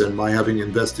sequence and my having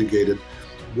investigated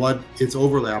what its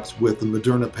overlaps with the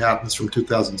Moderna patents from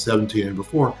 2017 and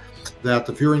before, that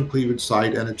the furin cleavage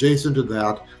site and adjacent to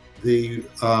that, the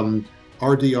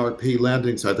RDRP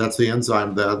landing site, that's the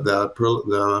enzyme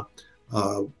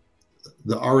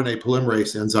the RNA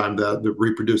polymerase enzyme that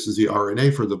reproduces the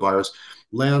RNA for the virus,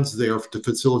 lands there to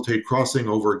facilitate crossing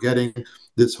over, getting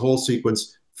this whole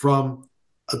sequence from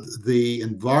the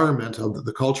environment, of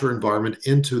the culture environment,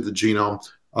 into the genome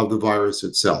of the virus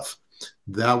itself.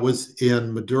 That was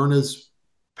in Moderna's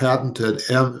patented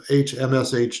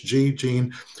HMSHG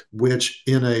gene, which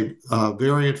in a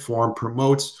variant form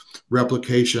promotes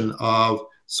replication of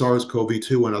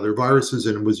SARS-CoV-2 and other viruses,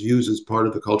 and was used as part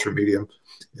of the culture medium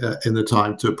in the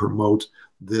time to promote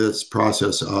this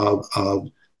process of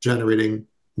generating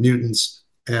mutants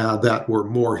that were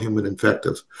more human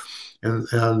infective.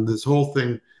 And this whole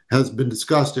thing has been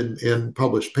discussed in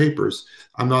published papers.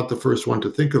 I'm not the first one to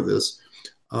think of this,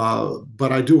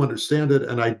 but I do understand it,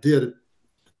 and I did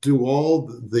do all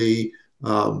the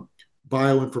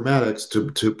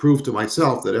bioinformatics to prove to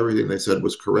myself that everything they said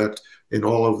was correct in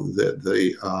all of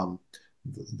the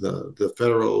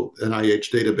federal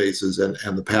NIH databases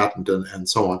and the patent and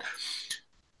so on.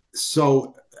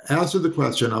 So as to the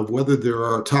question of whether there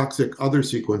are toxic other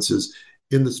sequences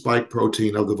in the spike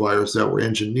protein of the virus that were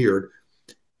engineered,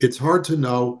 it's hard to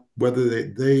know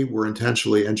whether they were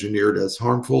intentionally engineered as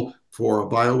harmful for a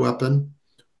bioweapon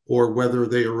or whether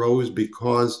they arose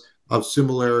because of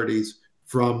similarities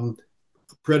from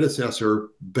predecessor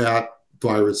bat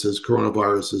viruses,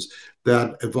 coronaviruses,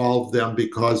 that evolved them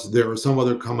because there are some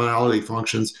other commonality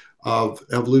functions of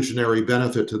evolutionary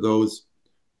benefit to those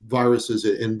viruses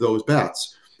in those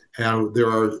bats. And there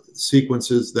are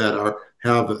sequences that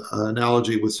have an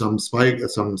analogy with some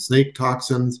snake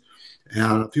toxins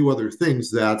and a few other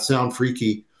things that sound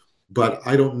freaky, but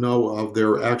I don't know of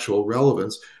their actual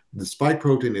relevance. The spike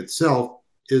protein itself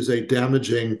is a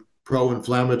damaging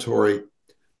pro-inflammatory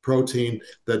protein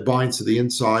that binds to the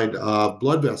inside of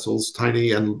blood vessels,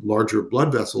 tiny and larger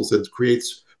blood vessels, and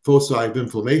creates foci of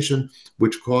inflammation,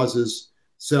 which causes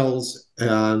cells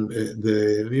and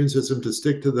the immune system to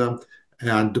stick to them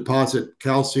and deposit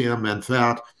calcium and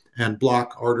fat and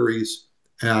block arteries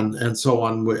and so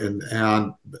on,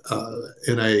 and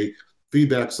in a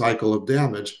feedback cycle of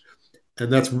damage.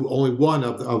 And that's only one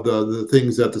of the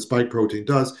things that the spike protein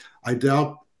does. I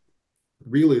doubt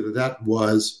really that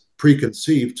was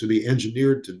preconceived to be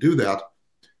engineered to do that,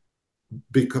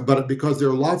 because there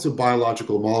are lots of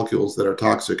biological molecules that are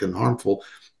toxic and harmful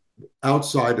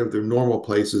outside of their normal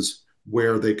places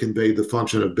where they convey the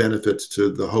function of benefit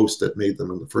to the host that made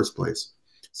them in the first place.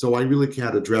 So I really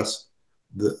can't address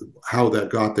how that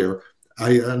got there.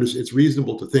 I understand it's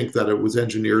reasonable to think that it was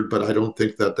engineered, but I don't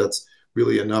think that that's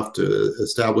really enough to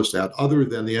establish that, other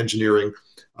than the engineering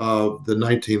of the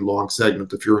 19 long segment,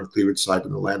 the furin cleavage site,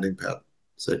 and the landing pad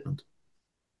segment.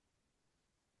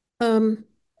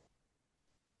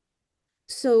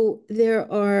 So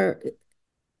there are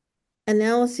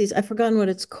analyses, I've forgotten what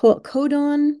it's called,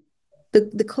 codon.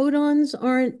 The codons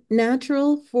aren't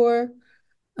natural for,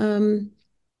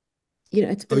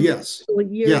 it's been yes.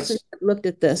 years since I've looked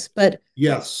at this, but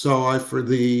yes. So for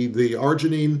the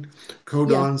arginine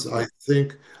codons, I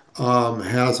think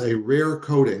has a rare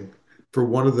coding for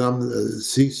one of them,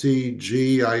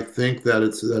 CCG. I think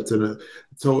that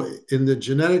so in the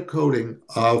genetic coding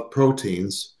of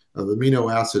proteins, of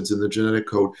amino acids in the genetic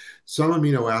code, some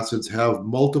amino acids have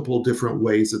multiple different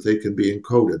ways that they can be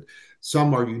encoded.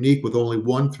 Some are unique with only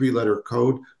one 3-letter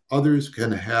code. Others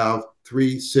can have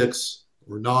 3, 6,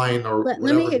 or 9 or whatever.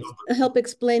 Let me help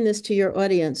explain this to your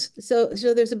audience. So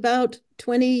there's about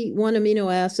 21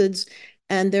 amino acids,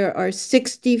 and there are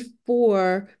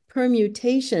 64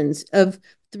 permutations of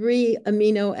 3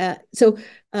 amino acids. So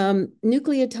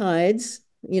nucleotides,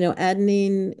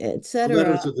 adenine, etc.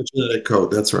 Letters of the genetic code.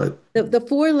 That's right. The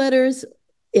 4 letters,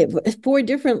 4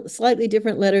 different, slightly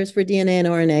different letters for DNA and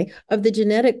RNA of the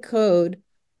genetic code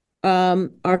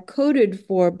are coded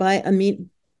for by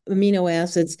amino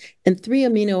acids, and 3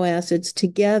 amino acids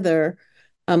together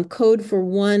code for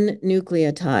 1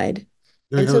 nucleotide.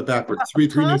 I have it backwards. Three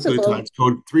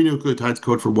nucleotides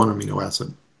code for 1 amino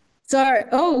acid. Sorry.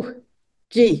 Oh,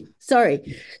 gee.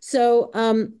 Sorry. So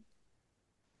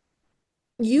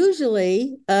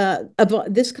usually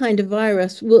this kind of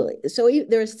virus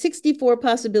there are 64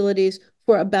 possibilities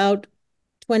for about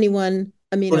 21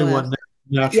 amino acids.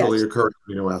 Naturally occurring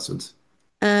amino acids.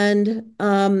 And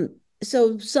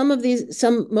so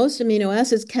most amino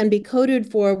acids can be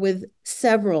coded for with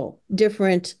several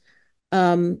different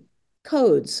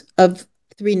codes of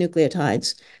 3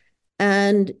 nucleotides.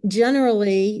 And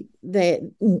generally, they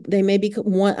may be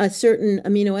a certain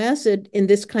amino acid in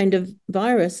this kind of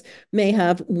virus may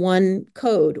have 1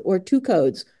 code or 2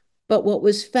 codes. But what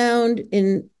was found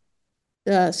in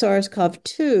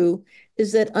SARS-CoV-2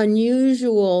 is that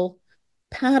unusual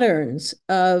patterns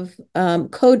of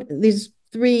code, these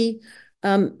 3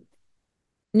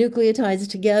 nucleotides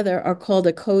together are called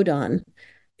a codon.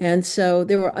 And so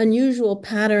there were unusual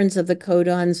patterns of the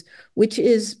codons, which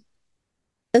is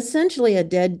essentially a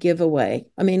dead giveaway.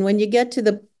 I mean, when you get to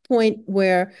the point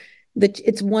where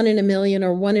it's 1 in a million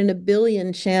or 1 in a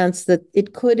billion chance that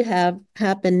it could have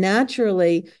happened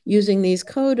naturally using these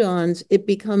codons, it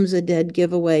becomes a dead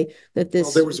giveaway that this...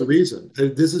 Well, there was a reason.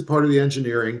 This is part of the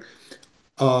engineering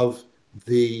of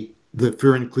the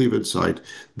furin cleavage site.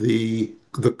 The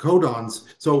the codons,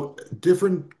 so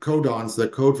different codons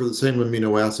that code for the same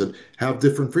amino acid have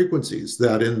different frequencies.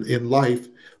 That in life,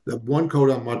 that one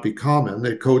codon might be common,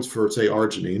 it codes for, say,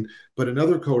 arginine, but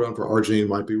another codon for arginine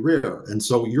might be rare. And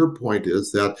so your point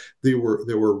is that there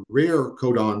were rare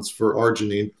codons for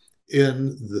arginine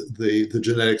in the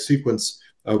genetic sequence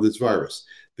of this virus.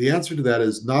 The answer to that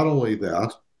is not only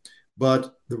that,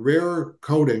 but the rare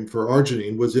coding for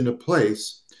arginine was in a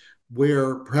place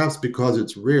where, perhaps because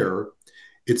it's rare,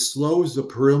 it slows the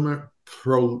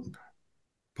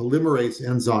polymerase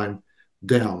enzyme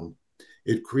down.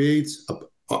 It creates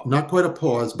not quite a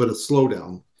pause, but a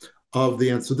slowdown of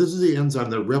the enzyme. So this is the enzyme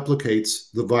that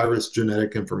replicates the virus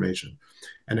genetic information.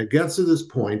 And it gets to this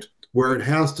point where it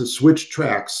has to switch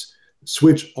tracks,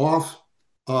 switch off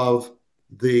of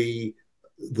the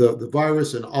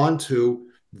virus and onto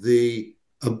the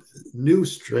new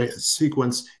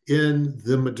sequence in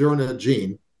the Moderna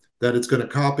gene that it's going to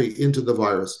copy into the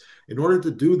virus. In order to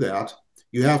do that,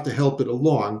 you have to help it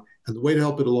along. And the way to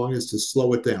help it along is to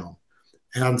slow it down.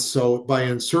 And so by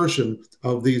insertion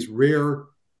of these rare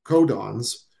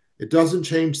codons, it doesn't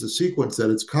change the sequence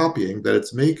that it's copying, that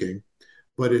it's making,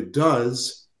 but it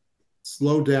does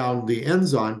slow down the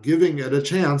enzyme, giving it a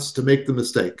chance to make the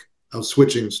mistake of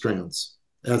switching strands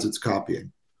as it's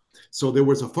copying. So there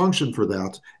was a function for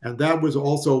that, and that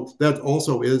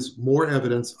also is more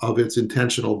evidence of its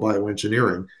intentional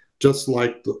bioengineering, just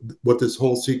like what this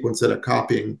whole sequence that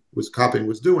it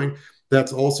was doing.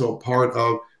 That's also part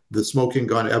of the smoking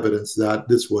gun evidence that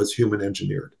this was human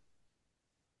engineered.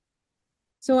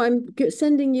 So I'm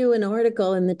sending you an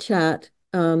article in the chat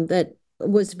that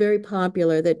was very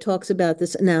popular that talks about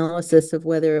this analysis of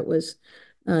whether it was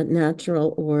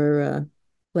natural or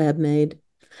lab-made.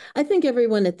 I think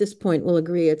everyone at this point will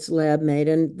agree it's lab-made,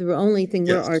 and the only thing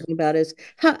we're arguing about is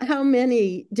how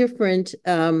many different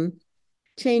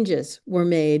changes were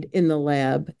made in the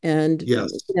lab, and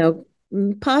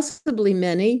possibly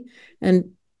many,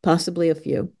 and possibly a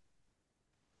few.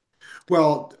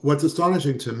 Well, what's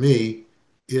astonishing to me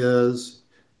is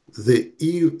the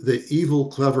evil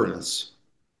cleverness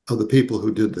of the people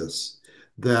who did this,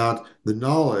 that the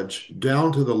knowledge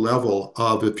down to the level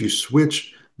of, if you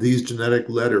switch these genetic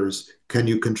letters, can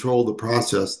you control the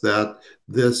process that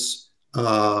this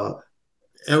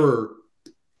error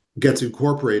gets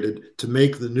incorporated to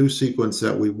make the new sequence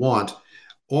that we want.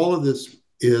 All of this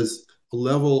is a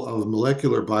level of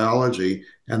molecular biology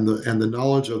and the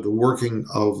knowledge of the working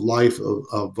of life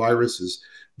of viruses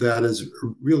that is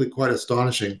really quite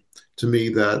astonishing to me,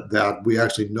 that we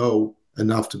actually know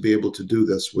enough to be able to do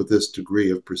this with this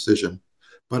degree of precision.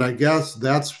 But I guess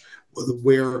that's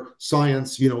where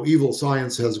science, evil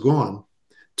science has gone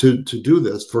to do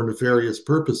this for nefarious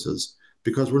purposes,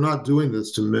 because we're not doing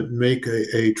this to make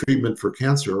a treatment for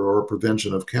cancer or a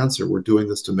prevention of cancer. We're doing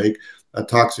this to make a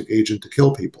toxic agent to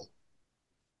kill people.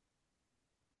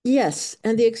 Yes,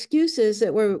 and the excuse is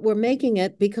that we're making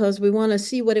it because we want to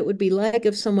see what it would be like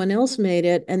if someone else made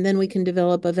it, and then we can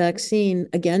develop a vaccine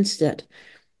against it.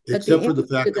 Except for the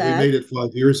fact that we made it 5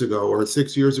 years ago or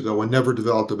 6 years ago and never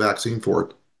developed a vaccine for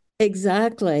it.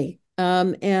 Exactly.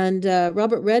 And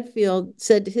Robert Redfield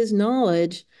said, to his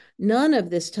knowledge, none of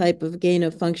this type of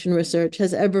gain-of-function research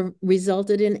has ever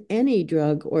resulted in any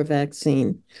drug or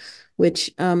vaccine,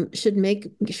 which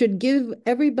should give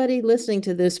everybody listening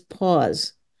to this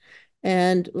pause.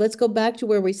 And let's go back to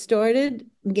where we started.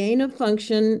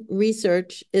 Gain-of-function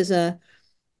research is a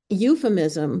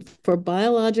euphemism for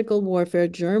biological warfare,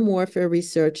 germ warfare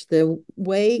research, the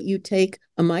way you take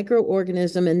a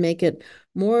microorganism and make it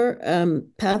more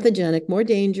pathogenic, more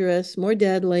dangerous, more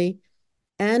deadly,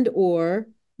 and or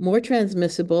more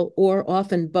transmissible, or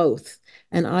often both.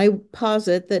 And I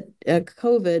posit that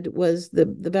COVID was the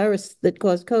virus that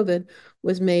caused COVID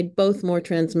was made both more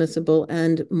transmissible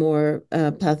and more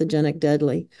pathogenic,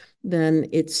 deadly than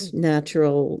its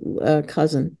natural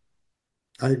cousin.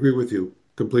 I agree with you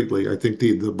completely. I think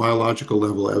the biological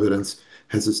level evidence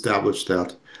has established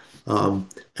that. And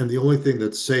the only thing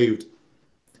that saved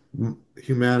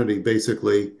humanity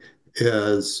basically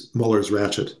is Muller's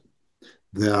ratchet,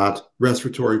 that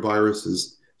respiratory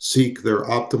viruses seek their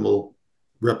optimal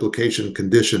replication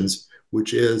conditions,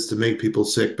 which is to make people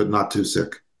sick but not too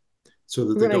sick, so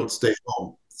that they don't stay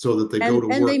home, so that they go to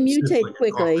work. And they mutate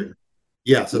quickly.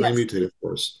 Yes, and they mutate, of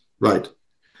course. Right.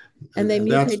 And they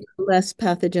mutate to a less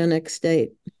pathogenic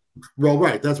state. Well,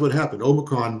 right. That's what happened.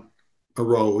 Omicron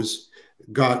arose,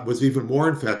 was even more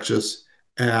infectious,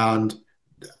 and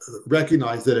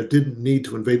recognized that it didn't need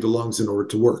to invade the lungs in order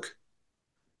to work.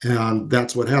 And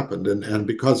that's what happened. And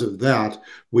because of that,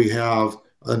 we have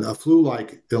a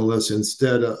flu-like illness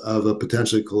instead of a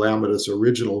potentially calamitous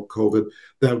original COVID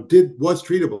that was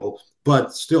treatable,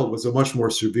 but still was a much more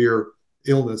severe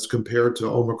illness compared to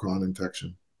Omicron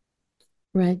infection.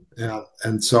 Right.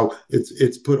 And so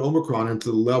it's put Omicron into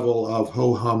the level of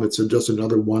ho-hum. It's just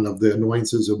another one of the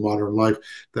annoyances of modern life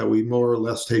that we more or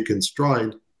less take in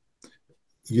stride.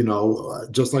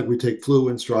 Just like we take flu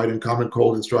in stride and common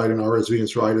cold in stride and RSV in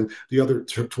stride and the other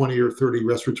 20 or 30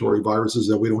 respiratory viruses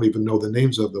that we don't even know the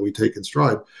names of that we take in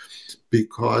stride,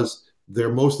 because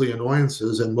they're mostly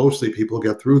annoyances and mostly people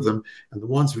get through them. And the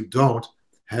ones who don't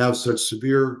have such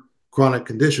severe chronic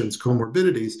conditions,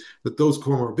 comorbidities, that those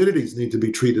comorbidities need to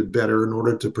be treated better in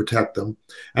order to protect them.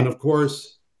 And of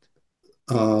course,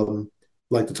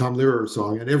 like the Tom Lehrer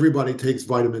song, and everybody takes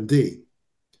vitamin D.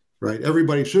 Right?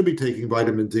 Everybody should be taking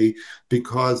vitamin D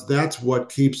because that's what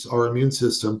keeps our immune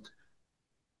system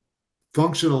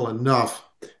functional enough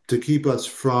to keep us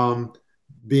from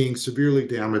being severely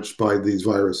damaged by these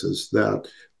viruses. That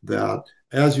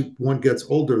as one gets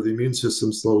older, the immune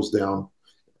system slows down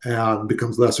and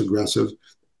becomes less aggressive.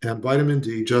 And vitamin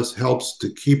D just helps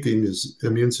to keep the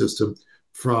immune system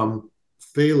from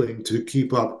failing to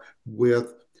keep up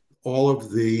with all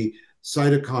of the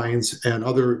cytokines and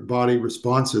other body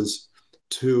responses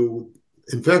to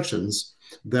infections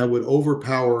that would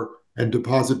overpower and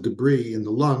deposit debris in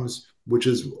the lungs, which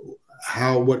is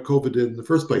what COVID did in the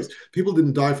first place. People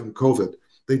didn't die from COVID.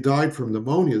 They died from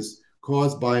pneumonias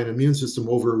caused by an immune system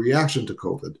overreaction to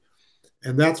COVID.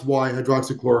 And that's why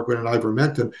hydroxychloroquine and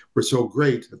ivermectin were so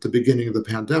great at the beginning of the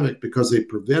pandemic, because they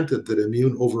prevented that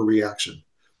immune overreaction.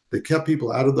 They kept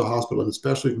people out of the hospital, and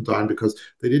especially from dying, because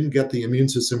they didn't get the immune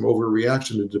system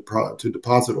overreaction to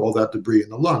deposit all that debris in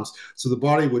the lungs. So the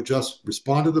body would just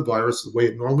respond to the virus the way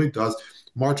it normally does,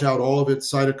 march out all of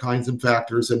its cytokines and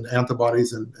factors and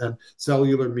antibodies and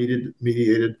cellular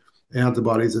mediated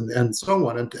antibodies and so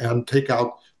on, and take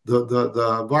out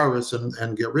the virus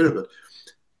and get rid of it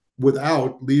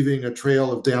without leaving a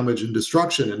trail of damage and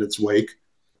destruction in its wake,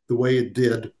 the way it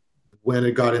did when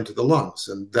it got into the lungs.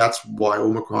 And that's why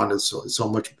Omicron is so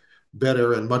much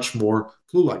better and much more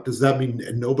flu-like. Does that mean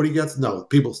nobody gets? No,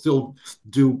 people still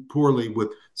do poorly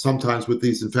sometimes with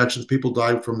these infections. People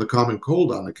die from the common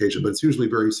cold on occasion, but it's usually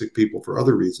very sick people for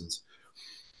other reasons.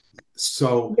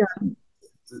 So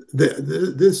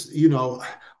this,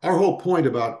 our whole point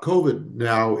about COVID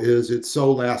now is it's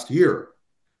so last year.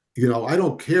 I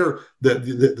don't care that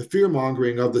the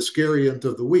fear-mongering of the scariant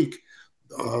of the week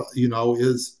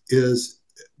is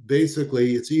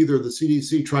basically, it's either the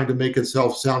CDC trying to make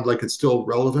itself sound like it's still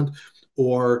relevant,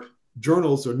 or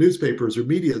journals or newspapers or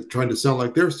media trying to sound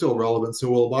like they're still relevant, so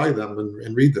we'll buy them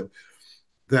and read them.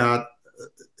 That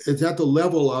it's at the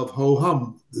level of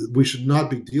ho-hum. We should not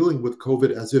be dealing with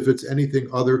COVID as if it's anything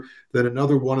other than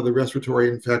another one of the respiratory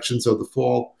infections of the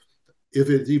fall, if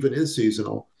it even is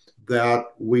seasonal, that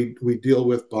we deal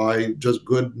with by just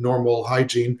good, normal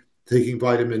hygiene, taking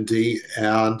vitamin D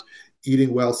and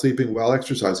eating well, sleeping well,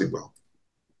 exercising well.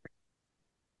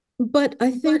 But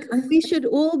I think we should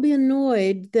all be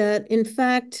annoyed that, in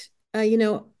fact,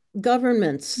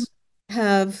 governments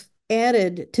have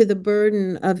added to the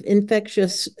burden of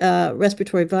infectious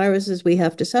respiratory viruses we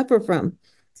have to suffer from.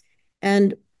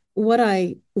 And what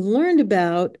I learned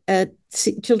about at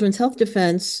Children's Health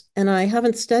Defense, and I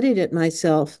haven't studied it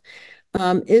myself,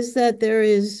 is that there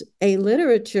is a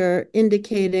literature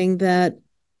indicating that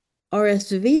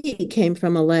RSV came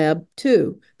from a lab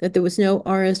too, that there was no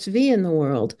RSV in the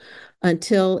world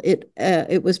until it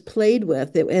was played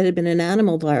with. It had been an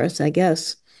animal virus, I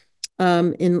guess,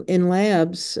 in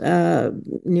labs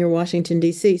near Washington,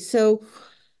 D.C. So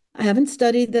I haven't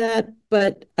studied that,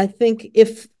 but I think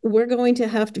if we're going to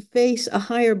have to face a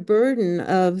higher burden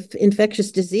of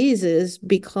infectious diseases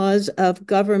because of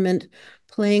government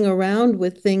playing around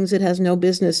with things it has no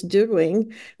business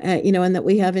doing, and that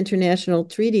we have international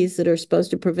treaties that are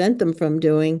supposed to prevent them from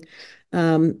doing,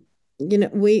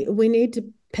 we need to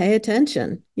pay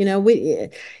attention.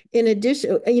 In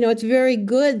addition, it's very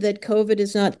good that COVID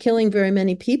is not killing very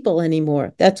many people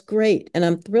anymore. That's great, and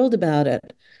I'm thrilled about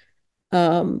it.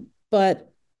 But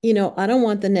I don't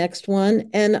want the next one,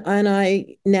 and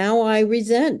I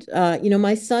resent.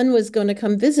 My son was going to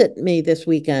come visit me this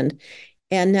weekend,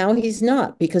 and now he's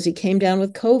not because he came down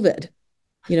with COVID.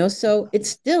 So it's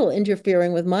still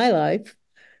interfering with my life.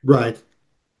 Right.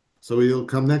 So he'll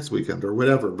come next weekend or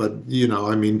whatever. But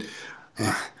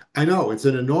I know it's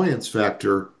an annoyance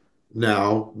factor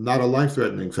now, not a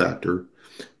life-threatening factor.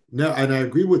 No, and I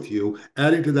agree with you.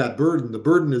 Adding to that burden, the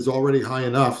burden is already high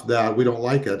enough that we don't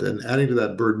like it, and adding to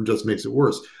that burden just makes it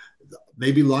worse.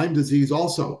 Maybe Lyme disease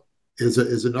also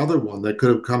is another one that could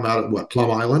have come out of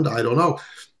Plum Island. I don't know.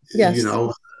 Yes. You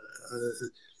know,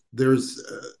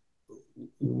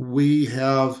 we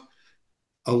have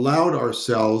allowed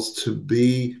ourselves to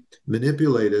be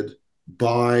manipulated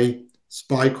by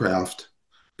spycraft,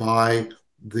 by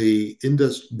the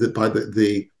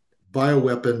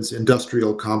bioweapons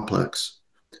industrial complex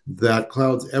that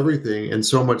clouds everything in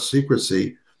so much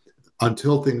secrecy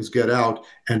until things get out.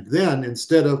 And then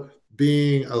instead of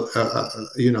being,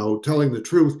 telling the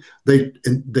truth, they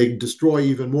destroy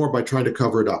even more by trying to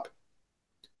cover it up.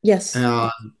 Yes.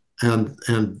 And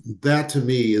that to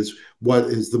me is what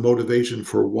is the motivation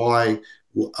for why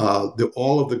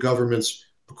all of the governments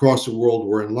across the world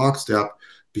were in lockstep,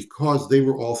 because they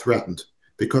were all threatened,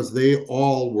 because they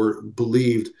all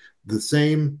believed the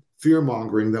same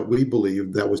fear-mongering that we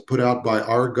believed, that was put out by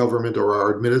our government or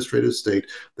our administrative state,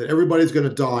 that everybody's going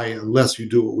to die unless you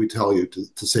do what we tell you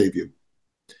to save you.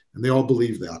 And they all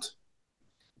believe that.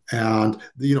 And,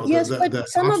 yes, but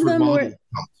some Oxford of them model,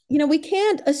 were, we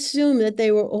can't assume that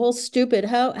they were all stupid.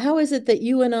 How is it that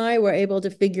you and I were able to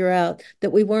figure out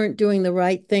that we weren't doing the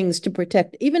right things to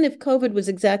protect? Even if COVID was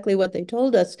exactly what they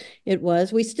told us it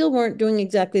was, we still weren't doing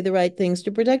exactly the right things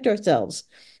to protect ourselves.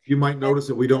 You might notice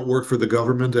that we don't work for the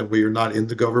government, and we are not in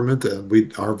the government,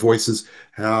 and our voices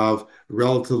have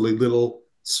relatively little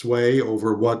sway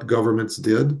over what governments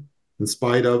did, in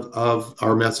spite of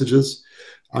our messages.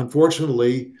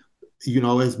 Unfortunately,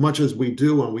 as much as we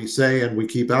do and we say and we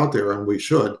keep out there, and we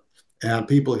should, and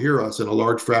people hear us, and a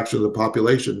large fraction of the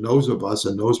population knows of us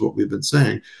and knows what we've been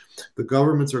saying, the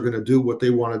governments are going to do what they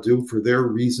want to do for their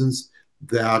reasons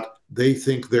that they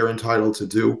think they're entitled to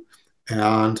do.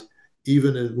 And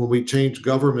even when we change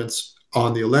governments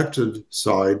on the elected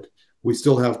side, we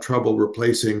still have trouble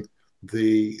replacing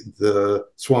the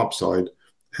swamp side.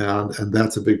 And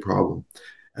that's a big problem.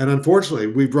 And unfortunately,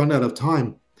 we've run out of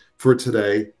time for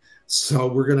today. So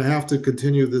we're going to have to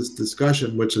continue this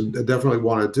discussion, which I definitely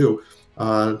want to do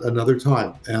another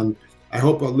time. And I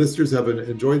hope our listeners have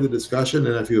enjoyed the discussion.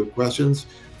 And if you have questions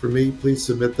for me, please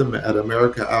submit them at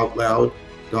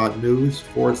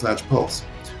americaoutloud.news/pulse.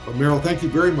 Well, Meryl, thank you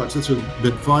very much. This has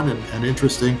been fun and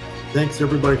interesting. Thanks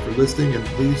everybody for listening, and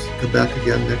please come back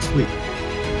again next week.